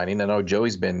 I've been finding, I know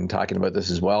Joey's been talking about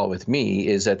this as well with me,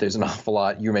 is that there's an awful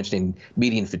lot, you're mentioning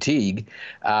meeting fatigue,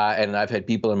 and I've had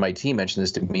people in my team mention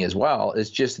this to me as well. It's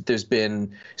just that there's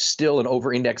been still an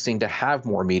over-indexing to have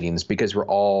more meetings because we're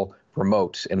all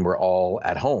remote and we're all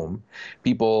at home.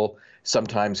 People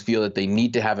sometimes feel that they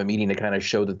need to have a meeting to kind of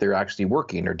show that they're actually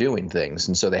working or doing things.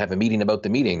 And so they have a meeting about the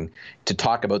meeting to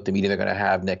talk about the meeting they're going to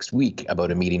have next week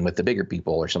about a meeting with the bigger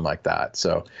people or something like that.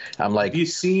 So I'm like, have you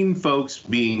seen folks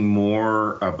being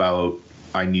more about,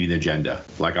 I need an agenda?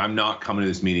 Like, I'm not coming to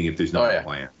this meeting if there's not a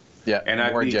plan. Yeah. And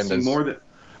I've seen more than,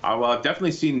 well, I've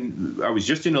definitely seen, I was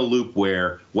just in a loop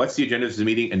where, what's the agenda of the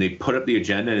meeting? And they put up the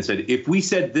agenda and it said, if we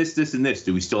said this, this, and this,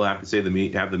 do we still have to say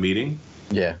have the meeting?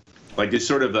 Yeah. Like this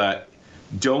sort of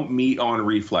don't meet on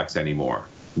reflex anymore.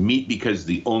 Meet because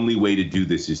the only way to do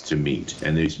this is to meet.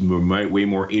 And there's way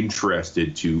more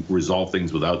interested to resolve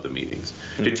things without the meetings.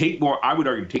 Mm-hmm. To take more, I would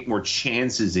argue, take more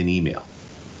chances in email.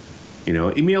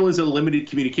 Email is a limited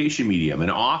communication medium. And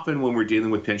often when we're dealing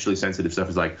with potentially sensitive stuff,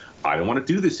 it's like, I don't want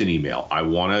to do this in email. I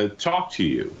want to talk to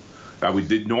you.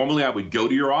 Normally I would go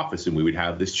to your office and we would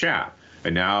have this chat.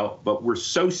 And now, but we're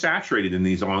so saturated in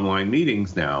these online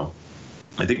meetings now,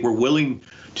 I think we're willing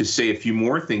to say a few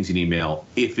more things in email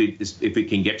if it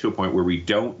can get to a point where we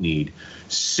don't need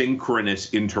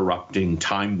synchronous interrupting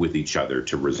time with each other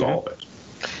to resolve it.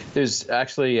 There's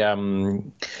actually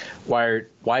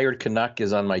Wired Canuck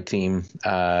is on my team,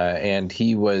 and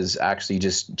he was actually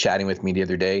just chatting with me the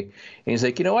other day, and he's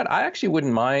like, you know what? I actually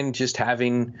wouldn't mind just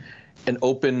having an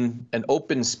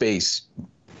open space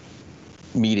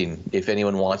meeting if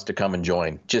anyone wants to come and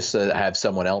join, just to have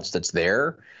someone else that's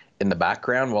there in the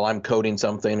background while I'm coding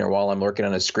something or while I'm working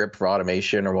on a script for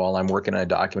automation or while I'm working on a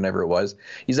document, whatever it was.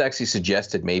 He's actually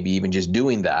suggested maybe even just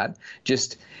doing that,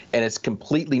 and it's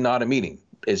completely not a meeting.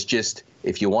 it's just,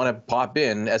 if you want to pop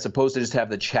in, as opposed to just have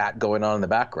the chat going on in the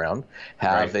background,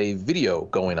 have a video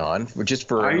going on just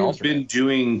for an alternate. I've been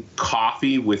doing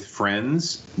coffee with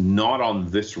friends, not on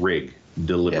this rig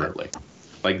deliberately. Yeah.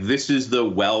 Like, this is the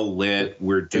well-lit,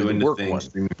 we're doing the things.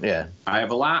 Yeah. I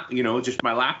have just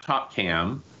my laptop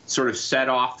cam sort of set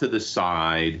off to the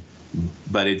side.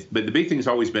 But the big thing has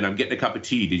always been, I'm getting a cup of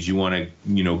tea. Did you want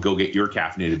to, go get your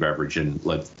caffeinated beverage and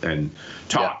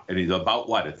talk? And it's about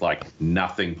what? It's like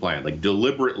nothing planned, like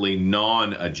deliberately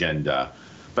non-agenda.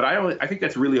 But I think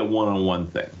that's really a one-on-one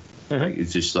thing. Mm-hmm. Right?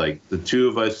 It's just like the two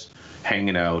of us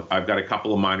hanging out. I've got a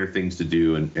couple of minor things to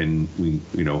do, and we,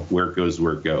 where it goes.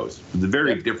 It's a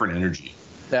very different energy.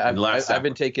 Yeah, I've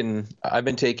been taking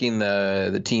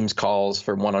the team's calls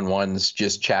for one-on-ones,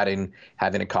 just chatting,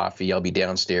 having a coffee. I'll be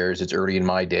downstairs. It's early in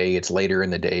my day. It's later in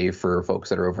the day for folks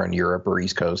that are over in Europe or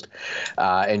East Coast,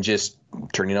 and just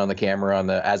turning on the camera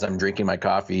as I'm drinking my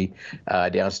coffee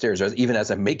downstairs, or even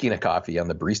as I'm making a coffee on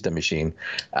the barista machine,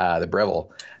 the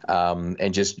Breville,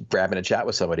 and just grabbing a chat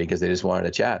with somebody because they just wanted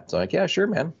to chat. So like, yeah, sure,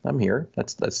 man, I'm here.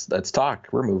 Let's talk.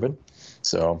 We're moving.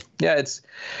 So yeah,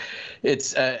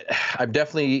 I'm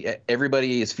definitely,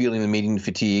 everybody is feeling the meeting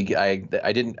fatigue. I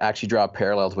didn't actually draw a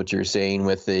parallel to what you're saying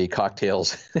with the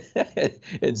cocktails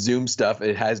and Zoom stuff.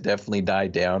 It has definitely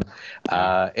died down,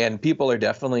 and people are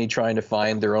definitely trying to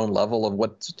find their own level of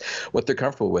what they're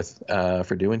comfortable with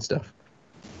for doing stuff.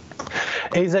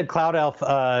 AZ Cloud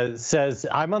Elf says,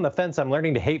 I'm on the fence. I'm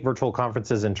learning to hate virtual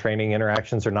conferences and training.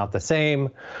 Interactions are not the same.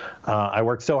 I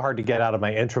work so hard to get out of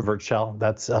my introvert shell.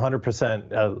 That's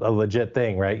 100% a legit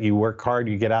thing, right? You work hard,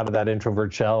 you get out of that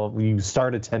introvert shell, you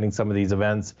start attending some of these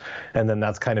events, and then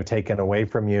that's kind of taken away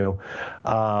from you.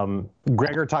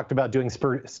 Gregor talked about doing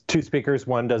two speakers.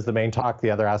 One does the main talk, the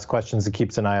other asks questions and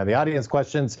keeps an eye on the audience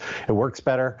questions. It works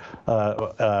better.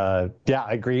 Yeah,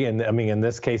 I agree. And I mean, in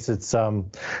this case, it's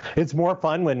more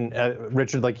fun when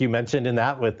Richard, like you mentioned in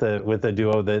that with the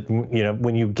duo, that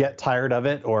when you get tired of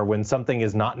it or when something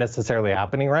is not necessarily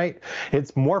happening right,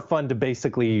 it's more fun to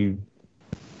basically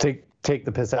take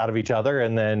the piss out of each other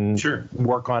and then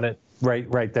work on it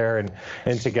right there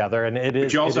and together. And it is.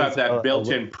 But you also have that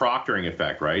built-in proctoring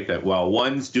effect, right? That while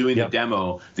one's doing the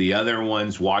demo, the other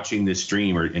one's watching the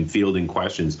stream and fielding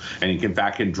questions, and in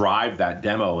fact can drive that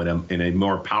demo in a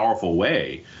more powerful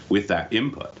way with that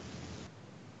input.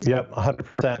 Yep,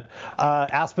 100%.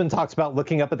 Aspen talks about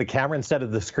looking up at the camera instead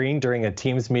of the screen during a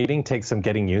Teams meeting takes some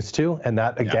getting used to. And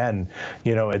that, again,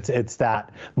 it's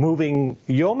that moving.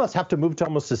 You almost have to move to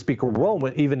almost a speaker role,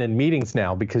 even in meetings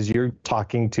now, because you're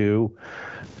talking to.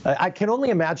 I can only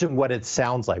imagine what it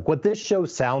sounds like, what this show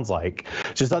sounds like,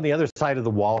 just on the other side of the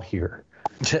wall here.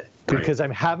 Because I'm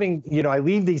having, I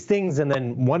leave these things and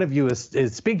then one of you is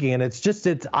speaking and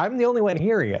I'm the only one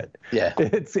hearing it. Yeah.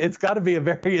 It's got to be a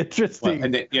very interesting. Well,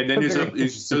 and then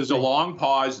there's a long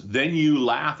pause. Then you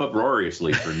laugh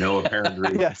uproariously for no apparent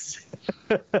reason. Yes.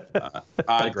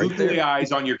 Googly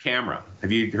eyes on your camera.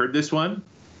 Have you heard this one?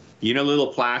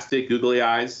 Little plastic googly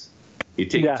eyes. You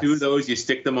take two of those, you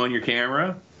stick them on your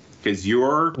camera because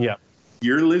your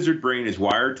lizard brain is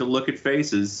wired to look at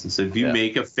faces. So if you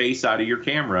make a face out of your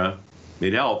camera,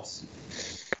 it helps.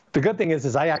 The good thing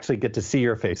is I actually get to see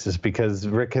your faces because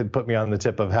Rick had put me on the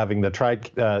tip of having a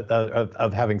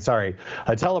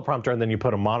teleprompter, and then you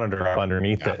put a monitor up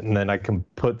underneath it, and then I can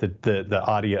put the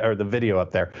audio or the video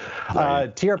up there.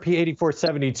 Right.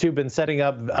 TRP8472 been setting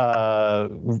up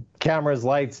cameras,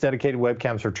 lights, dedicated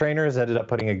webcams for trainers. Ended up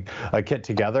putting a kit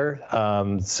together.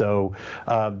 So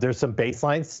there's some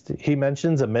baselines he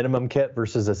mentions, a minimum kit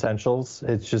versus essentials.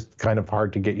 It's just kind of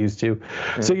hard to get used to.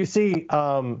 Mm-hmm. So you see.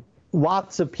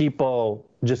 Lots of people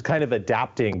just kind of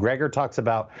adapting. Gregor talks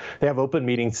about they have open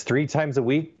meetings 3 times a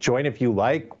week. Join if you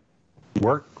like.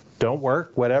 Work, don't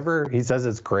work, whatever. He says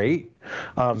it's great.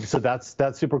 So that's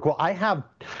super cool. I found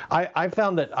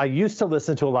that I used to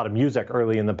listen to a lot of music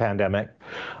early in the pandemic,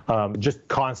 just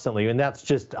constantly, and that's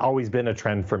just always been a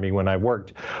trend for me when I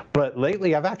worked. But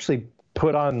lately, I've actually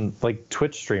put on like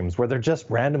Twitch streams where they're just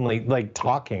randomly like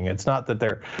talking. It's not that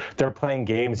they're playing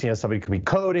games. Somebody could be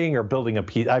coding or building a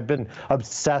PC. I've been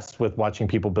obsessed with watching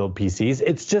people build PCs.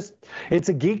 It's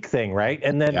a geek thing, right?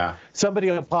 And then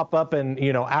somebody will pop up and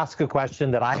ask a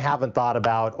question that I haven't thought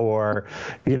about, or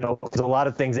because a lot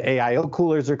of things, AIO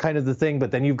coolers are kind of the thing. But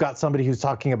then you've got somebody who's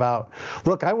talking about,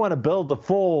 look, I want to build the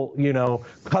full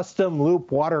custom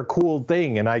loop water cooled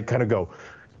thing, and I kind of go.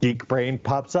 Geek brain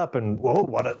pops up and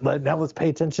now let's pay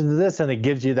attention to this, and it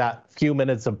gives you that few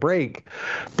minutes of break,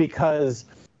 because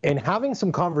in having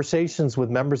some conversations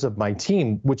with members of my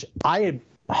team, which I had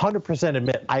 100%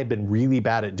 admit I've been really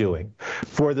bad at doing,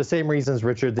 for the same reasons,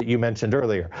 Richard, that you mentioned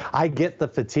earlier. I get the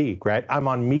fatigue, right? I'm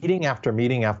on meeting after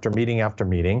meeting after meeting after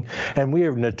meeting, and we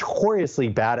are notoriously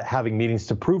bad at having meetings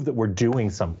to prove that we're doing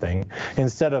something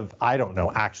instead of, I don't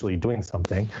know, actually doing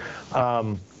something.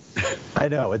 I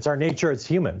know, it's our nature as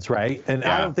humans, right? And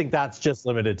I don't think that's just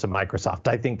limited to Microsoft.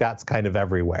 I think that's kind of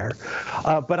everywhere.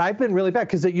 But I've been really bad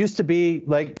because it used to be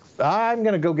like, I'm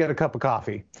going to go get a cup of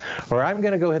coffee, or I'm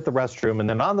going to go hit the restroom. And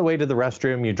then on the way to the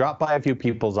restroom, you drop by a few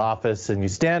people's office and you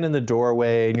stand in the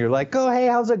doorway and you're like, oh, hey,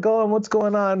 how's it going? What's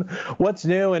going on? What's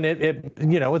new? And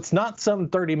it's not some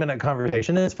 30-minute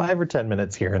conversation. It's 5 or 10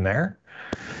 minutes here and there.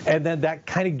 And then that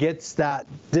kind of gets that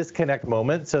disconnect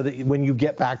moment so that when you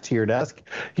get back to your desk,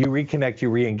 you reconnect, you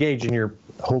re-engage, and you're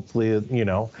hopefully,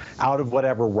 out of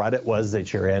whatever rut it was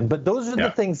that you're in. But those are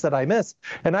the things that I miss.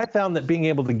 And I found that being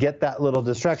able to get that little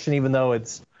distraction, even though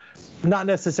it's not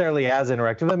necessarily as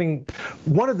interactive. I mean,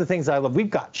 one of the things I love, we've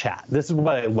got chat. This is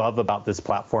what I love about this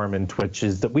platform and Twitch,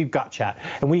 is that we've got chat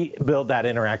and we build that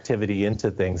interactivity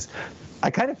into things. I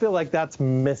kind of feel like that's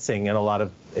missing in a lot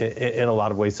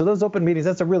of ways. So those open meetings,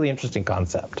 that's a really interesting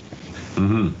concept.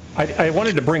 Mm-hmm. I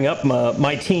wanted to bring up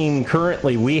my team.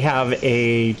 Currently, we have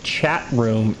a chat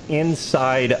room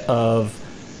inside of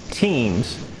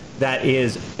Teams that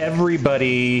is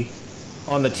everybody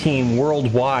on the team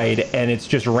worldwide, and it's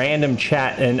just random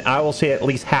chat. And I will say at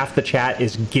least half the chat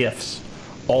is GIFs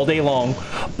all day long,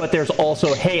 but there's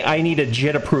also, hey, I need a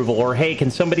JIT approval, or hey,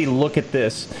 can somebody look at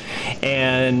this,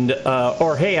 and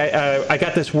or hey, I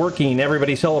got this working,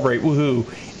 everybody celebrate, woohoo.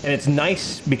 And it's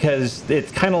nice because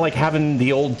it's kind of like having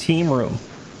the old team room,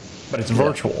 but it's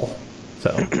virtual.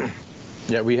 So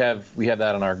yeah, we have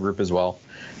that in our group as well.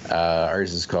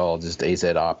 Ours is called just AZ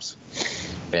Ops.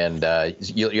 And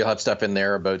you'll have stuff in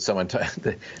there about someone.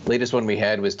 The latest one we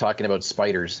had was talking about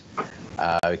spiders,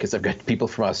 because I've got people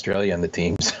from Australia on the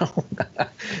team. So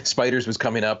spiders was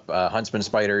coming up, huntsman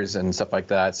spiders and stuff like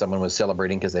that. Someone was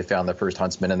celebrating because they found their first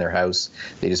huntsman in their house.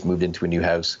 They just moved into a new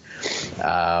house.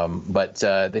 But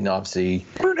then obviously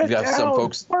you got some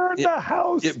folks. Burn the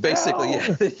house. Basically,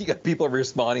 you got people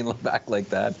responding back like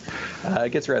that. It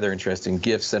gets rather interesting.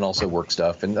 GIFs and also work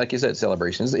stuff. And like you said,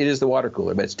 celebrations. It is the water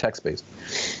cooler, but it's text-based.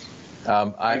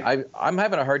 I'm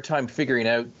having a hard time figuring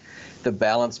out the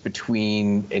balance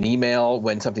between an email,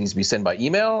 when something needs to be sent by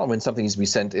email, and when something needs to be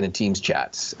sent in a Teams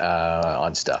chat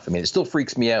on stuff. I mean, it still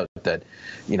freaks me out that,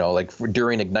 like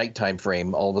during Ignite time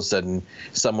frame, all of a sudden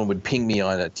someone would ping me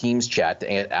on a Teams chat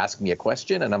to ask me a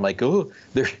question, and I'm like, oh,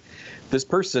 this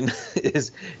person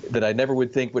is that I never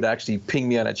would think would actually ping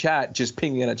me on a chat, just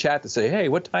ping me on a chat to say, hey,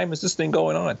 what time is this thing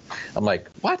going on? I'm like,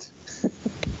 what?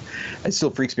 It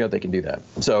still freaks me out they can do that.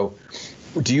 So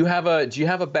do you have a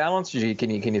balance? Can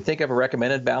you think of a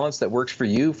recommended balance that works for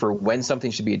you for when something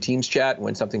should be a Teams chat and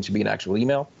when something should be an actual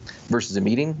email versus a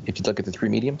meeting, if you look at the three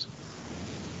mediums?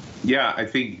 Yeah, I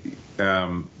think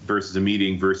versus a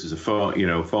meeting versus a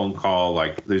phone call,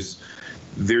 like there's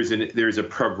a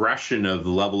progression of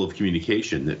the level of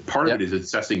communication. That part of it is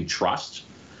assessing trust,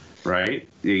 right?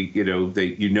 You know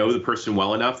the person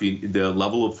well enough, the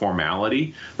level of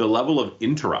formality, the level of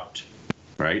interrupt,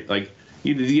 right? Like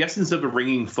the essence of a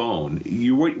ringing phone.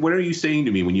 What are you saying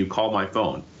to me when you call my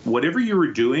phone? Whatever you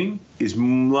were doing is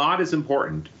not as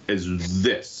important as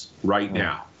this right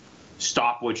now.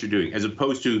 Stop what you're doing, as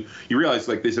opposed to, you realize,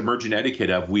 like, this emergent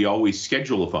etiquette of we always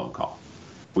schedule a phone call,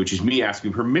 which is me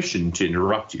asking permission to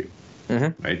interrupt you,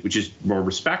 right? Which is more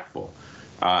respectful.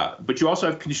 But you also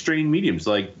have constraining mediums,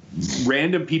 like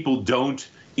random people don't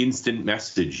instant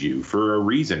message you for a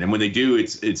reason, and when they do,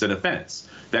 it's an offense.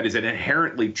 That is an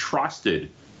inherently trusted,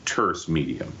 terse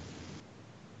medium.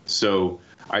 So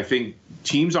I think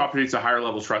Teams operates a higher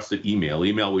level trusted email.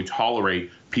 Email, we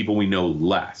tolerate people we know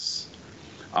less.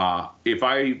 If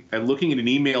I am looking at an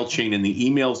email chain and the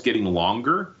email's getting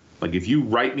longer, like if you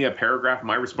write me a paragraph,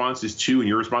 my response is 2 and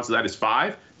your response to that is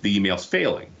 5, the email's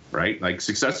failing, right? Like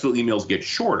successful emails get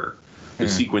shorter. The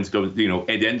sequence goes,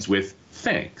 it ends with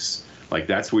thanks. Like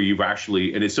that's where you've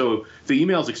actually, so if the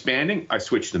email's expanding, I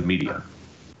switch the medium.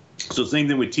 So same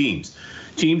thing with Teams.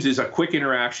 Teams is a quick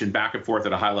interaction back and forth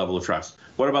at a high level of trust.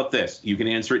 What about this? You can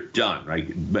answer it, done,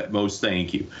 right? Most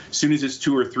thank you. As soon as it's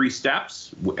 2 or 3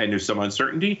 steps and there's some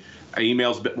uncertainty, an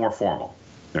email's a bit more formal,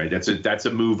 right? That's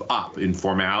a move up in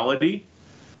formality,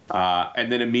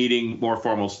 and then a meeting more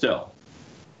formal still,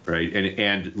 right?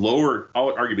 And lower,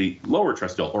 arguably lower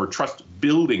trust still, or trust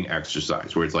building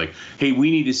exercise, where it's like, hey, we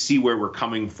need to see where we're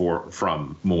coming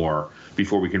from more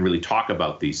before we can really talk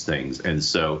about these things. And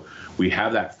so we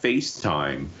have that face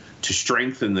time to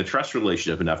strengthen the trust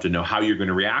relationship enough to know how you're going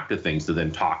to react to things, to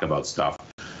then talk about stuff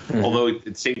Although at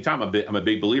the same time, I'm a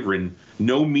big believer in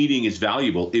no meeting is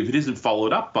valuable if it isn't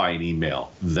followed up by an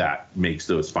email that makes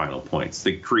those final points,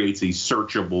 that creates a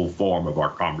searchable form of our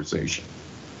conversation.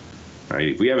 Right?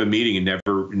 If we have a meeting there's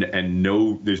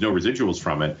no residuals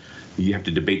from it, you have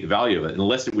to debate the value of it,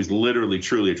 unless it was literally,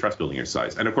 truly a trust building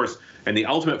exercise. And of course, and the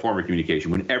ultimate form of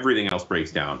communication, when everything else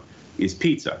breaks down, is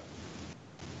pizza.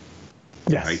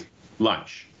 Yes. Right?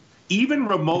 Lunch. Even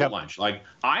remote lunch. Like,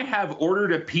 I have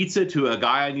ordered a pizza to a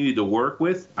guy I needed to work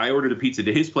with. I ordered a pizza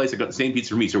to his place. I got the same pizza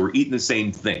for me. So we're eating the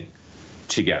same thing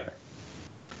together.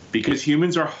 Because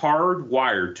humans are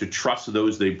hardwired to trust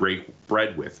those they break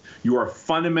bread with. You are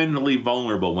fundamentally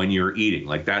vulnerable when you're eating.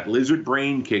 Like, that lizard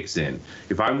brain kicks in.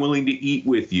 If I'm willing to eat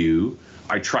with you,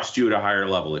 I trust you at a higher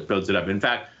level. It builds it up. In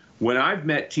fact, when I've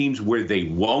met teams where they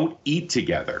won't eat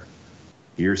together,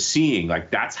 you're seeing, like,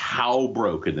 that's how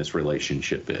broken this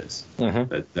relationship is.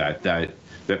 That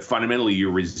fundamentally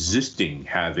you're resisting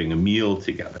having a meal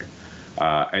together.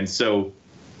 And so,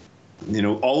 you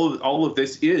know, all of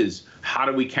this is, how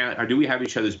do we have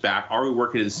each other's back? Are we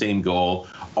working at the same goal?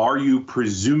 Are you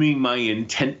presuming my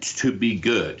intent to be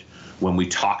good when we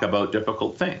talk about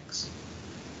difficult things?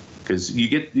 Because you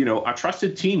get, you know, a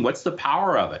trusted team, what's the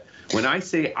power of it? When I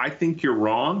say, I think you're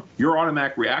wrong, your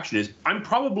automatic reaction is, I'm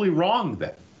probably wrong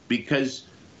then, because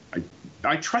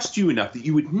I trust you enough that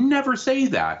you would never say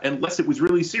that unless it was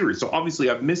really serious. So obviously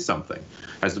I've missed something,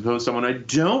 as opposed to someone I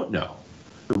don't know,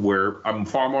 where I'm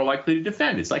far more likely to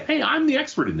defend. It's like, hey, I'm the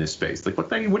expert in this space. Like,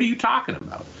 what are you talking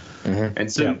about? And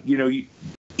so, you know,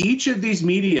 each of these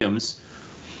mediums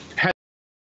has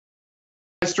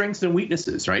strengths and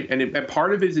weaknesses, right? And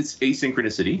part of it is its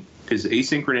asynchronicity, because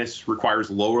asynchronous requires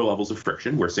lower levels of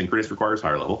friction, where synchronous requires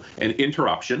higher level, and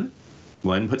interruption.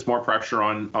 One puts more pressure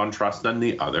on trust than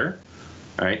the other,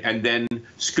 right? And then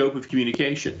scope of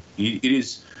communication.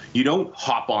 You don't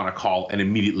hop on a call and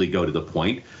immediately go to the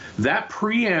point. That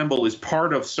preamble is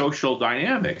part of social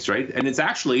dynamics, right? And it's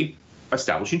actually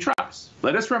establishing trust.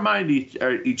 Let us remind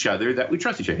each other that we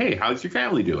trust each other. Hey, how's your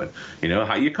family doing? You know,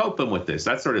 how you coping with this?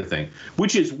 That sort of thing,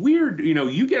 which is weird. You know,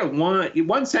 you get a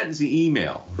one sentence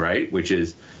email, right? Which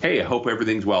is, hey, I hope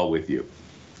everything's well with you.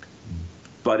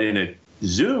 But in a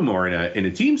Zoom or in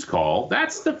a Teams call,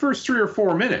 that's the first 3 or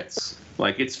 4 minutes.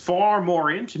 Like, it's far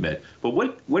more intimate. But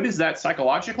what is that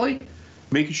psychologically?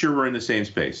 Making sure we're in the same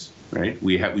space, right?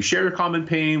 We share a common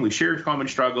pain, we share common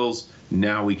struggles.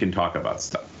 Now we can talk about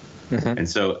stuff. And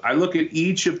so I look at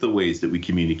each of the ways that we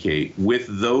communicate with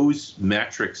those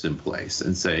metrics in place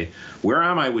and say, where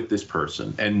am I with this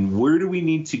person, and where do we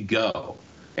need to go?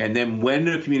 And then when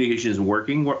the communication isn't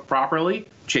working properly,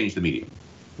 change the medium,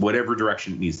 whatever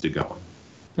direction it needs to go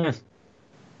in.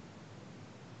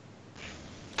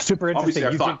 Super interesting. Obviously,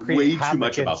 I've thought way too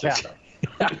much about this stuff.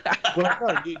 Well,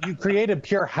 no, you created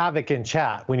pure havoc in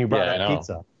chat when you brought up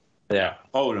pizza. Yeah.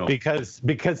 Oh no. Because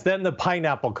then the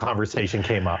pineapple conversation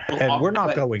came up, and we're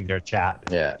not going there, chat.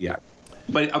 Yeah. Yeah.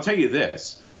 But I'll tell you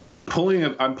this: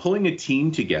 I'm pulling a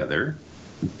team together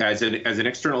as an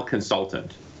external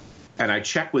consultant, and I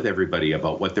check with everybody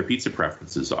about what their pizza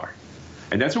preferences are,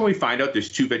 and that's when we find out there's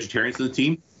 2 vegetarians on the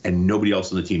team, and nobody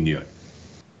else on the team knew it.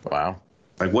 Wow.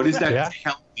 Like, what does that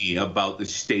tell me about the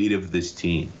state of this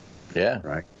team? Yeah.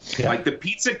 Right. Yeah. Like, the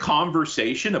pizza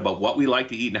conversation about what we like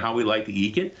to eat and how we like to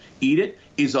eat it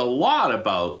is a lot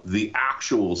about the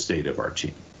actual state of our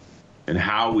team and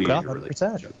how we relate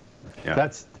to each other. Yeah.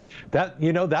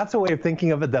 That's a way of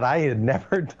thinking of it that I had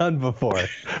never done before.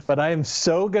 But I am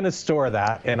so going to store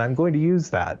that, and I'm going to use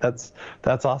that. That's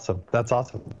awesome. That's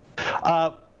awesome.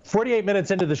 48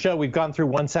 minutes into the show, we've gone through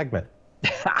one segment.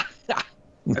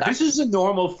 This is a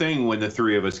normal thing when the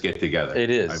 3 of us get together. It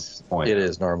is. It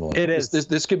is normally. It is.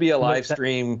 This could be a live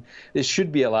stream. This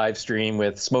should be a live stream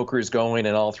with smokers going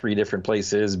in all 3 different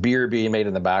places, beer being made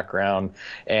in the background,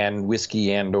 and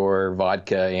whiskey and/or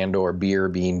vodka and/or beer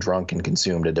being drunk and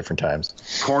consumed at different times.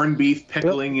 Corned beef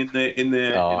pickling in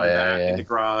the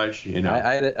garage. You know,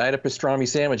 I had a pastrami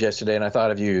sandwich yesterday, and I thought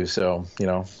of you. So you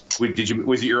know.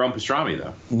 Was it your own pastrami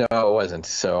though? No, it wasn't.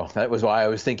 So that was why I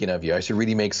was thinking of you. I should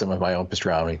really make some of my own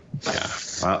pastrami.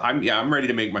 Yeah, I'm ready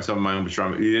to make myself my own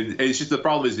pastrami. It's just, the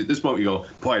problem is at this point you go,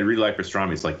 boy, I really like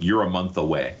pastrami. It's like, you're a month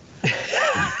away.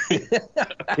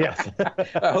 Yes.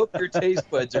 I hope your taste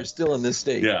buds are still in this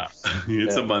state. Yeah,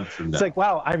 it's a month from now. It's like,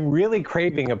 wow, I'm really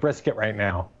craving a brisket right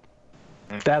now.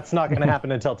 That's not going to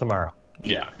happen until tomorrow.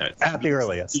 Yeah, at the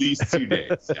earliest. At least 2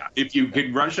 days. Yeah. If you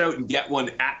can rush out and get one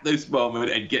at this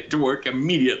moment and get to work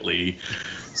immediately,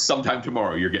 sometime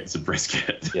tomorrow you're getting some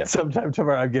brisket. Yeah. Sometime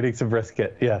tomorrow I'm getting some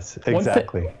brisket. Yes,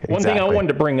 exactly. One thing I wanted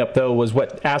to bring up, though, was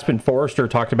what Aspen Forrester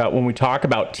talked about when we talk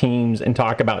about teams and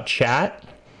talk about chat.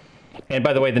 And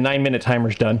by the way, the 9-minute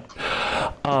timer's done.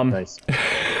 Nice.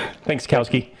 Thanks,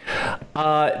 Kowski.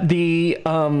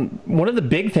 One of the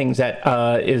big things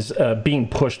that is being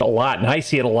pushed a lot, and I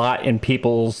see it a lot in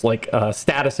people's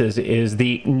statuses, is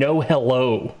the no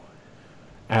hello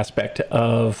aspect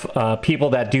of people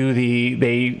that do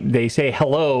they say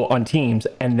hello on Teams,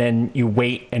 and then you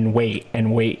wait and wait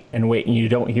and wait and wait, and you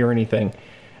don't hear anything.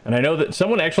 And I know that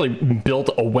someone actually built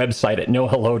a website at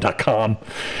nohello.com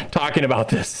talking about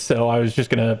this. So I was just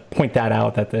going to point that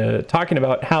out, that talking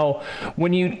about how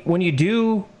when you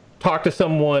do talk to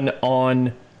someone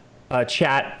on a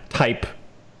chat type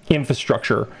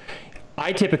infrastructure,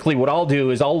 I typically, what I'll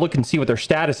do is I'll look and see what their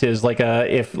status is. Like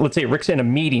if, let's say Rick's in a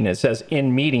meeting, it says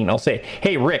in meeting, I'll say,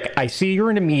 hey, Rick, I see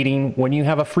you're in a meeting. When you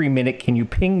have a free minute, can you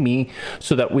ping me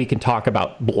so that we can talk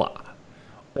about blah?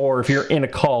 Or if you're in a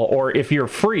call, or if you're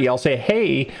free, I'll say,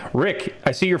 hey, Rick,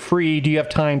 I see you're free. Do you have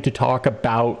time to talk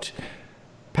about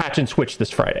patch and switch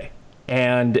this Friday?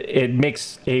 And it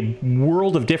makes a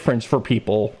world of difference for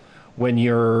people when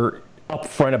you're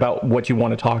upfront about what you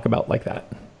want to talk about like that.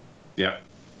 Yeah.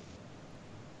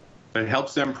 It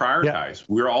helps them prioritize. Yeah.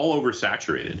 We're all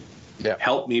oversaturated. Yeah.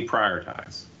 Help me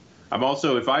prioritize. I'm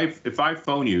also, if I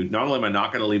phone you, not only am I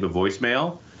not going to leave a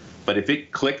voicemail, but if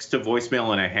it clicks to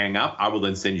voicemail and I hang up, I will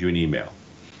then send you an email.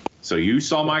 So you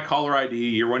saw my caller ID,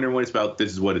 you're wondering what it's about,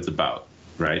 this is what it's about,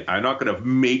 right? I'm not going to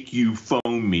make you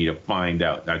phone me to find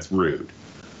out. That's rude.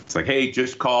 It's like, hey,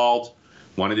 just called,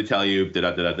 wanted to tell you,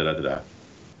 da-da-da-da-da-da-da.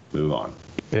 Move on.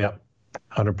 Yeah,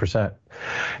 100%.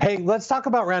 Hey, let's talk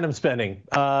about random spending.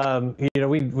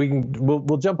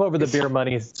 We'll jump over the beer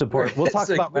money support. We'll talk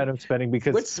about random spending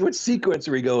because which sequence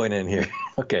are we going in here?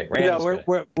 Okay,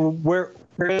 we're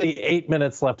really 8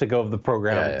 minutes left to go of the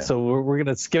program, yeah. So we're going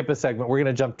to skip a segment. We're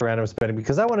going to jump to random spending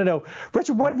because I want to know,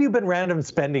 Richard, what have you been random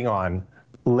spending on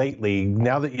lately?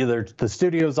 Now that the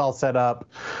studio's all set up,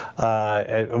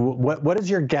 what is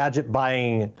your gadget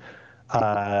buying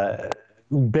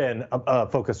been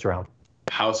focused around?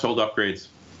 Household upgrades.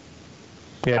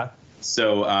 Yeah.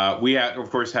 So we, of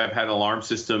course, have had an alarm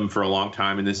system for a long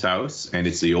time in this house, and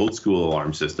it's the old school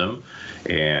alarm system.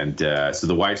 And so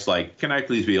the wife's like, can I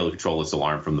please be able to control this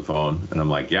alarm from the phone? And I'm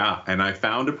like, yeah. And I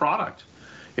found a product.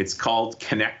 It's called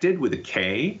Connected with a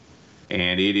K,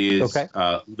 and it is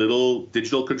little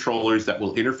digital controllers that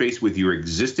will interface with your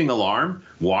existing alarm,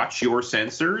 watch your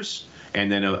sensors, and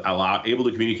then able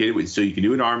to communicate with, so you can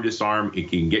do an arm disarm. It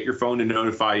can get your phone to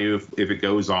notify you if it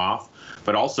goes off,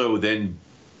 but also then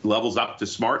levels up to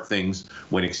smart things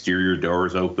when exterior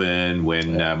doors open,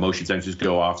 when motion sensors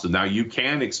go off. So now you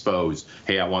can expose,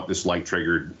 hey, I want this light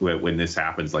triggered when this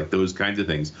happens, like those kinds of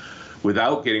things,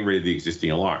 without getting rid of the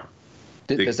existing alarm.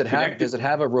 Does it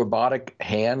have a robotic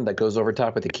hand that goes over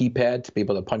top of the keypad to be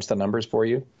able to punch the numbers for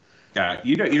you?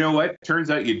 You know what? Turns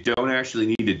out you don't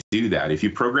actually need to do that. If you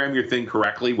program your thing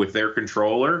correctly with their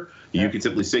controller, you can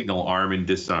simply signal arm and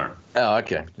disarm. Oh,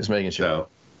 okay. Just making sure. So,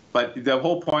 but the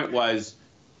whole point was,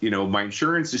 my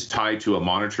insurance is tied to a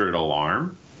monitored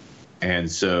alarm. And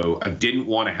so I didn't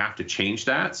want to have to change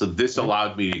that. So this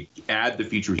allowed me to add the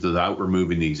features without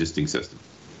removing the existing system.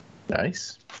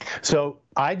 Nice. So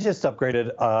I just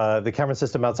upgraded the camera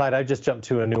system outside. I just jumped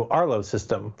to a new Arlo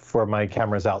system for my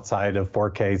cameras outside, a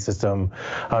 4K system.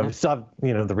 Still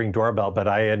have, the Ring doorbell, but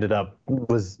I ended up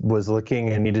was looking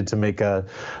and needed to make an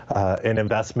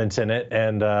investment in it,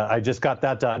 and I just got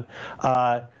that done.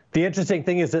 The interesting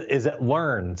thing is it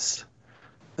learns.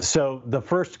 So the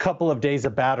first couple of days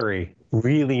of battery,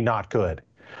 really not good.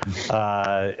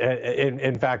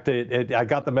 In fact, I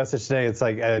got the message today. It's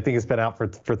like, I think it's been out for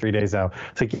 3 days now.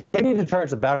 It's like, I need to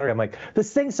charge the battery. I'm like,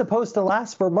 this thing's supposed to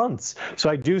last for months. So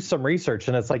I do some research,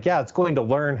 and it's like, yeah, it's going to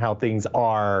learn how things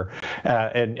are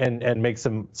and make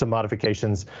some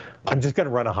modifications. I'm just going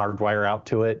to run a hardwire out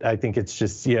to it. I think it's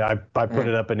just, I put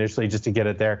it up initially just to get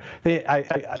it there.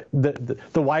 The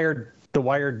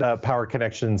wired power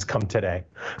connections come today.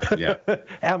 Yeah.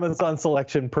 Amazon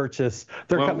selection purchase,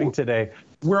 they're coming today.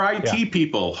 We're IT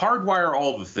people. Hardwire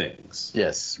all the things.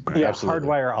 Yes. Yeah, absolutely.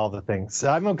 hardwire all the things.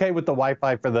 I'm okay with the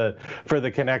Wi-Fi for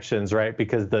the connections, right?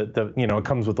 Because it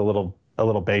comes with a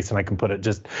little base, and I can put it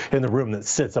just in the room that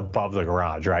sits above the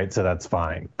garage, right? So that's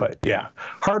fine. But yeah,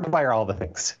 hardwire all the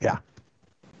things. Yeah.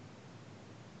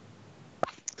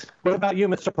 What about you,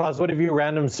 Mr. Plaus? What have you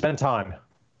random spent on?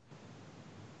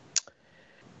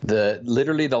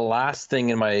 Literally the last thing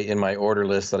in my order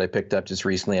list that I picked up just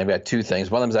recently, I've got two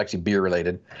things. One of them is actually beer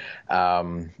related.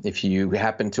 If you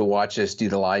happen to watch us do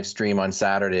the live stream on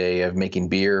Saturday of making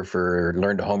beer for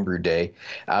Learn to Homebrew Day,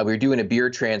 we were doing a beer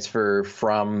transfer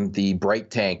from the Bright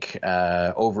Tank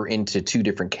over into two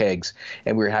different kegs,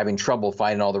 and we were having trouble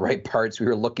finding all the right parts. We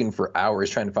were looking for hours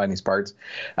trying to find these parts,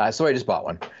 so I just bought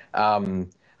one.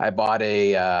 I bought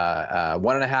a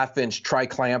 1.5-inch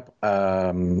tri-clamp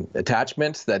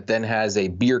attachment that then has a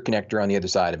beer connector on the other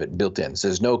side of it built in. So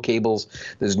there's no cables,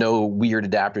 there's no weird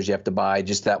adapters you have to buy,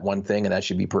 just that one thing, and that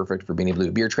should be perfect for being able to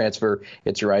do beer transfer.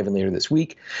 It's arriving later this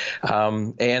week.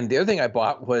 And the other thing I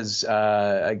bought was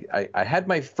I had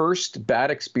my first bad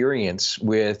experience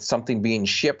with something being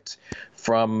shipped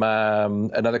from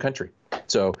another country.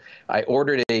 So I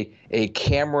ordered a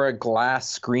camera glass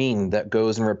screen that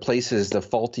goes and replaces the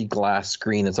faulty glass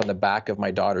screen that's on the back of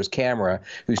my daughter's camera,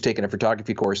 who's taken a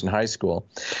photography course in high school.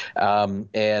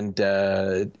 And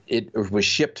it was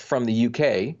shipped from the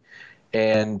UK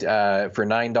and for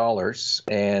 $9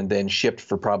 and then shipped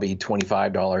for probably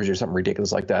 $25 or something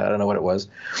ridiculous like that. I don't know what it was.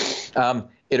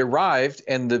 It arrived,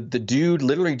 and the dude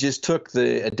literally just took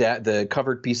the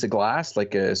covered piece of glass,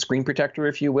 like a screen protector,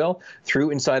 if you will, threw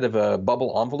inside of a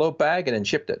bubble envelope bag and then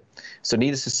shipped it. So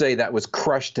needless to say, that was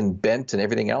crushed and bent and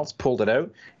everything else, pulled it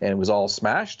out, and it was all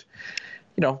smashed.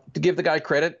 You know, to give the guy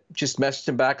credit, just messaged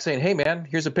him back saying, hey, man,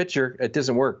 here's a picture. It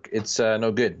doesn't work. It's no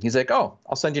good. He's like, oh,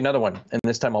 I'll send you another one. And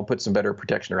this time I'll put some better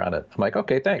protection around it. I'm like,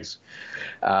 okay, thanks.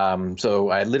 So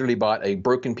I literally bought a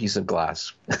broken piece of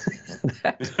glass.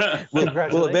 that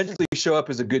will eventually show up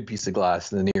as a good piece of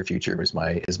glass in the near future is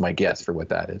my guess for what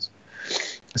that is.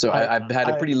 So I've had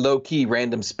a pretty low-key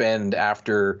random spend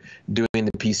after doing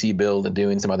the PC build and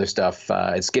doing some other stuff.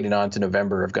 It's getting on to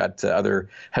November. I've got other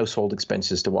household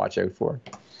expenses to watch out for.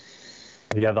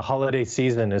 Yeah, the holiday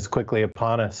season is quickly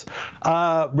upon us.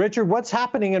 Richard, what's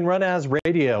happening in Run As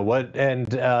Radio?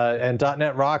 And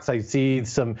 .NET Rocks? I see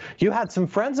you had some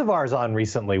friends of ours on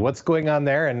recently. What's going on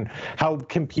there, and how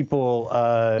can people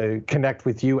connect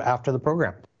with you after the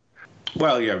program?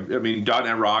 Well, yeah, I mean,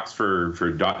 .NET rocks for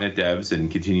 .NET devs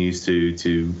and continues to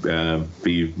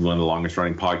be one of the longest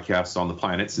running podcasts on the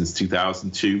planet since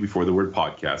 2002, before the word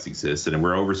podcast existed. And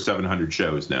we're over 700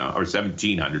 shows now, or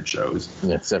 1,700 shows.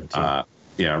 Yeah, 17.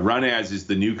 Yeah, Run As is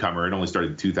the newcomer. It only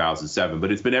started in 2007,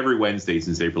 but it's been every Wednesday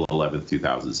since April 11th,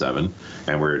 2007.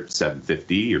 And we're at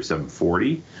 750 or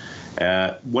 740.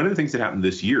 One of the things that happened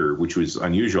this year, which was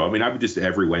unusual, I mean, I would just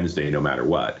every Wednesday, no matter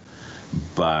what.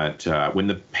 But when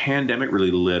the pandemic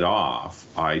really lit off,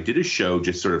 I did a show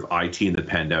just sort of IT in the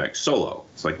pandemic solo.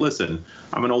 It's like, listen,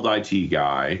 I'm an old IT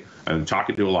guy. I'm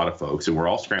talking to a lot of folks, and we're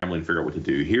all scrambling to figure out what to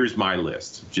do. Here's my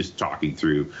list, just talking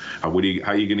through how are you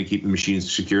going to keep the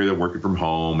machines secure? They're working from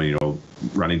home, and,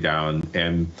 running down.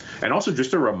 And also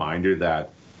just a reminder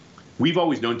that we've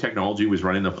always known technology was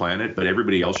running the planet, but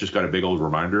everybody else just got a big old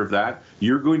reminder of that.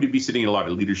 You're going to be sitting in a lot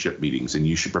of leadership meetings, and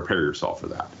you should prepare yourself for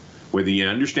that. Whether you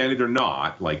understand it or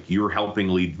not, like, you're helping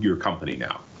lead your company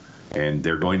now, and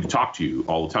they're going to talk to you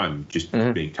all the time. Just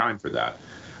make time for that.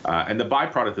 And the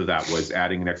byproduct of that was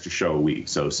adding an extra show a week.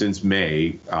 So since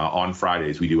May, on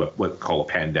Fridays, we do what we call a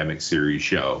pandemic series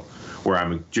show, where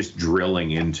I'm just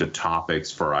drilling into topics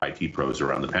for IT pros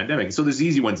around the pandemic. So there's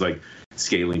easy ones like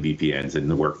scaling VPNs and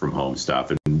the work from home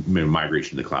stuff and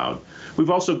migration to the cloud. We've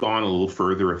also gone a little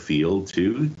further afield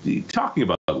to talking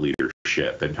about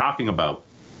leadership and talking about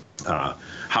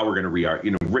how we're going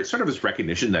to sort of this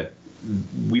recognition that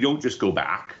we don't just go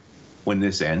back when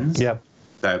this ends. Yep.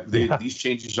 That these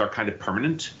changes are kind of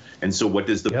permanent. And so what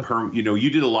does you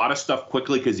did a lot of stuff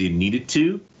quickly because you needed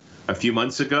to a few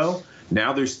months ago.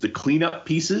 Now there's the cleanup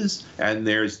pieces, and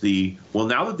there's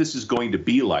now that this is going to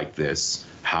be like this,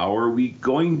 how are we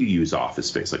going to use office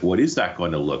space? Like, what is that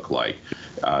going to look like?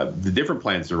 The different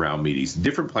plans around meetings,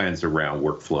 different plans around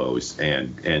workflows,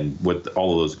 and what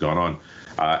all of those going on.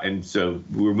 And so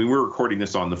when we were recording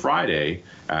this on the Friday,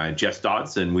 Jess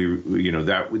Dodson,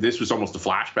 this was almost a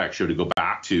flashback show to go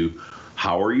back to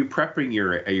how are you prepping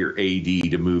your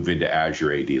AD to move into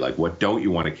Azure AD? Like, what don't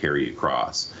you want to carry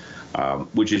across?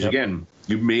 Which is, again,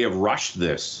 you may have rushed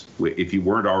this if you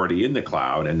weren't already in the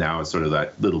cloud, and now it's sort of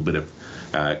that little bit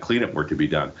of cleanup work to be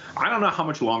done. I don't know how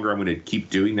much longer I'm going to keep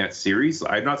doing that series.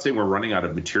 I'm not saying we're running out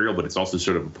of material, but it's also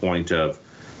sort of a point of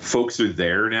folks are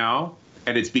there now.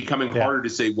 And it's becoming harder to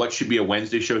say what should be a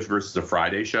Wednesday show versus a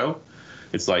Friday show.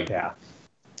 It's like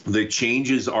the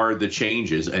changes are the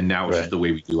changes, and now it's just the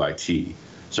way we do IT.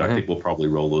 So I think we'll probably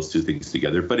roll those two things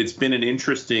together. But it's been an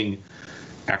interesting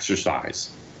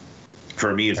exercise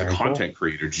for me as a content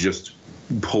creator to just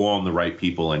pull on the right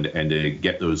people and to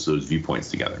get those viewpoints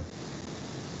together.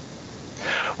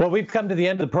 Well, we've come to the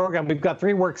end of the program. We've got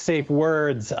 3 work-safe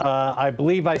words. I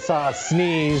believe I saw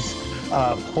sneeze,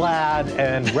 plaid,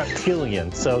 and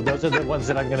reptilian. So those are the ones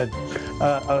that I'm going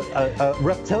to...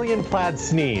 reptilian plaid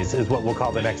sneeze is what we'll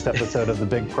call the next episode of the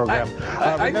big program.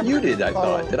 I muted, I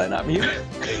thought. Did I not mute?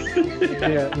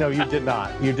 Yeah, no, you did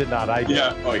not. You did not. I did.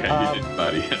 Yeah. Oh, yeah, you did,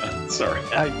 buddy. Yeah. Sorry.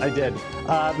 I did.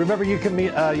 Remember, you can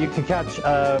catch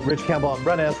Rich Campbell on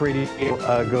Run As Radio.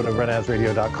 Go to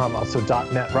runasradio.com. Also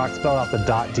 .net rock, spell out the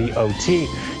 .dot. You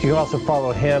can also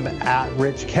follow him at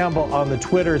Rich Campbell on the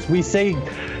Twitters. We say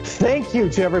thank you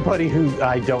to everybody who,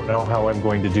 I don't know how I'm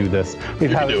going to do this.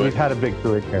 We've had a big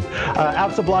career here.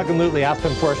 Absablog and Lutely,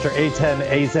 Aspen Forrester, A10,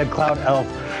 AZ, Cloud Elf,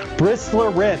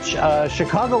 Bristler Rich,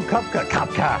 Chicago Kupka,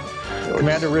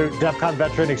 Commander Root, DEFCON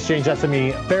Veteran, Exchange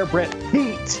SME, Fair Brit,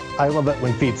 Pete. I love it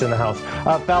when Pete's in the house.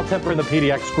 Foul Temper in the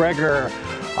PDX, Gregor,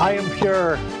 I Am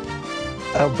Pure,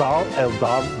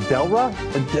 Delra?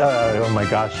 Oh my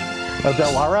gosh.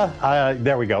 Delara?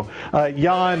 There we go.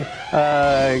 Jan,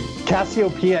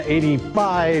 Cassiopeia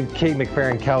 85, Kate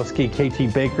McFerrin-Kowski,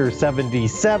 KT Baker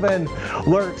 77,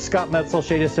 Lurk, Scott Metzel,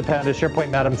 Shada Stepanda,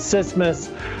 SharePoint Madam Sismus,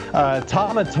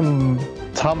 Tomatoms,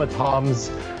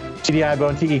 TDI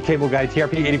Bone, TE Cable Guy,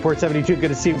 TRP 8472, good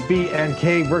to see you,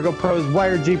 BNK, Virgo Pros,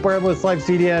 Wired Jeep, Wireless Live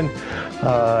CDN,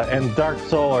 and Dark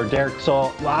Soul or Derek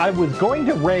Soul. I was going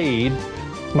to raid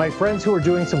my friends who are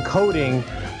doing some coding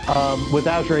with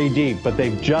Azure AD, but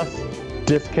they've just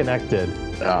disconnected.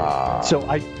 So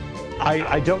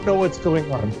I don't know what's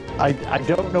going on. I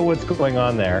don't know what's going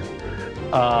on there.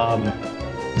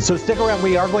 So stick around.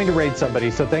 We are going to raid somebody.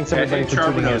 So thanks everybody for tuning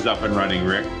in. Charbonneau's up and running,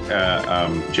 Rick,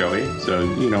 Joey. So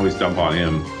you can always dump on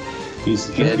him. He's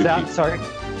Is that, sorry?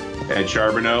 Ed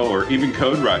Charbonneau or even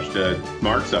Code Rush.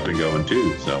 Mark's up and going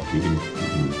too. So you can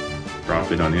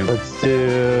drop it on him.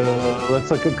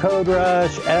 Let's look at Code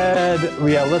Rush, Ed.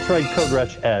 Yeah, let's write Code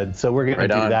Rush, Ed. So we're going to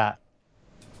do that.